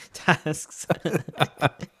everyday tasks.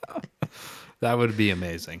 That would be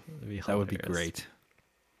amazing. That would be hilarious.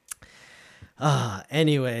 great.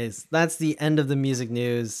 Anyways, that's the end of the music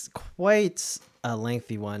news. Quite a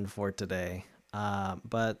lengthy one for today.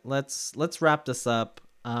 But let's wrap this up.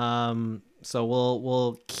 So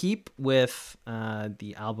we'll keep with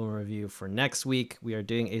the album review for next week. We are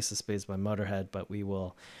doing Ace of Spades by Motorhead, but we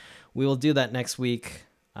will do that next week.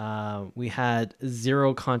 We had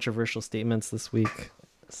 0 controversial statements this week,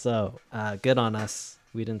 so good on us.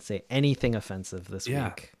 We didn't say anything offensive this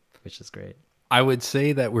week, which is great. I would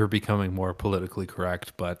say that we're becoming more politically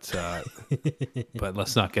correct, but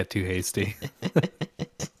let's not get too hasty.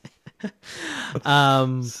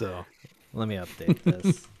 So let me update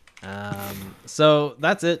this. So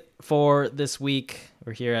that's it for this week.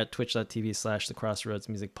 We're here at twitch.tv/the Crossroads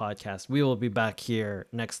Music Podcast. We will be back here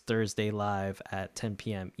next Thursday live at 10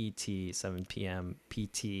 p.m. ET, 7 p.m.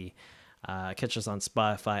 PT. Catch us on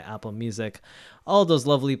Spotify, Apple Music, all those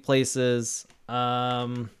lovely places. I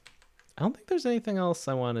don't think there's anything else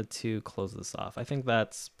I wanted to close this off. I think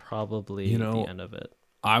that's probably the end of it.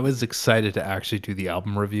 I was excited to actually do the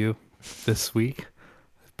album review this week,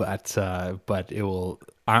 but it will.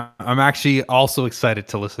 I'm actually also excited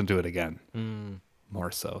to listen to it again,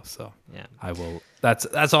 more so. So yeah, I will.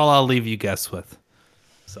 That's all I'll leave you guys with.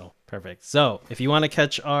 So perfect. So if you want to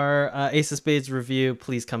catch our Ace of Spades review,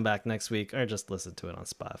 please come back next week, or just listen to it on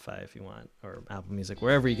Spotify if you want, or Apple Music,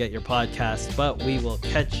 wherever you get your podcasts. But we will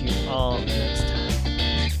catch you all next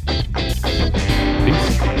time.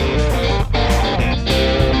 Peace.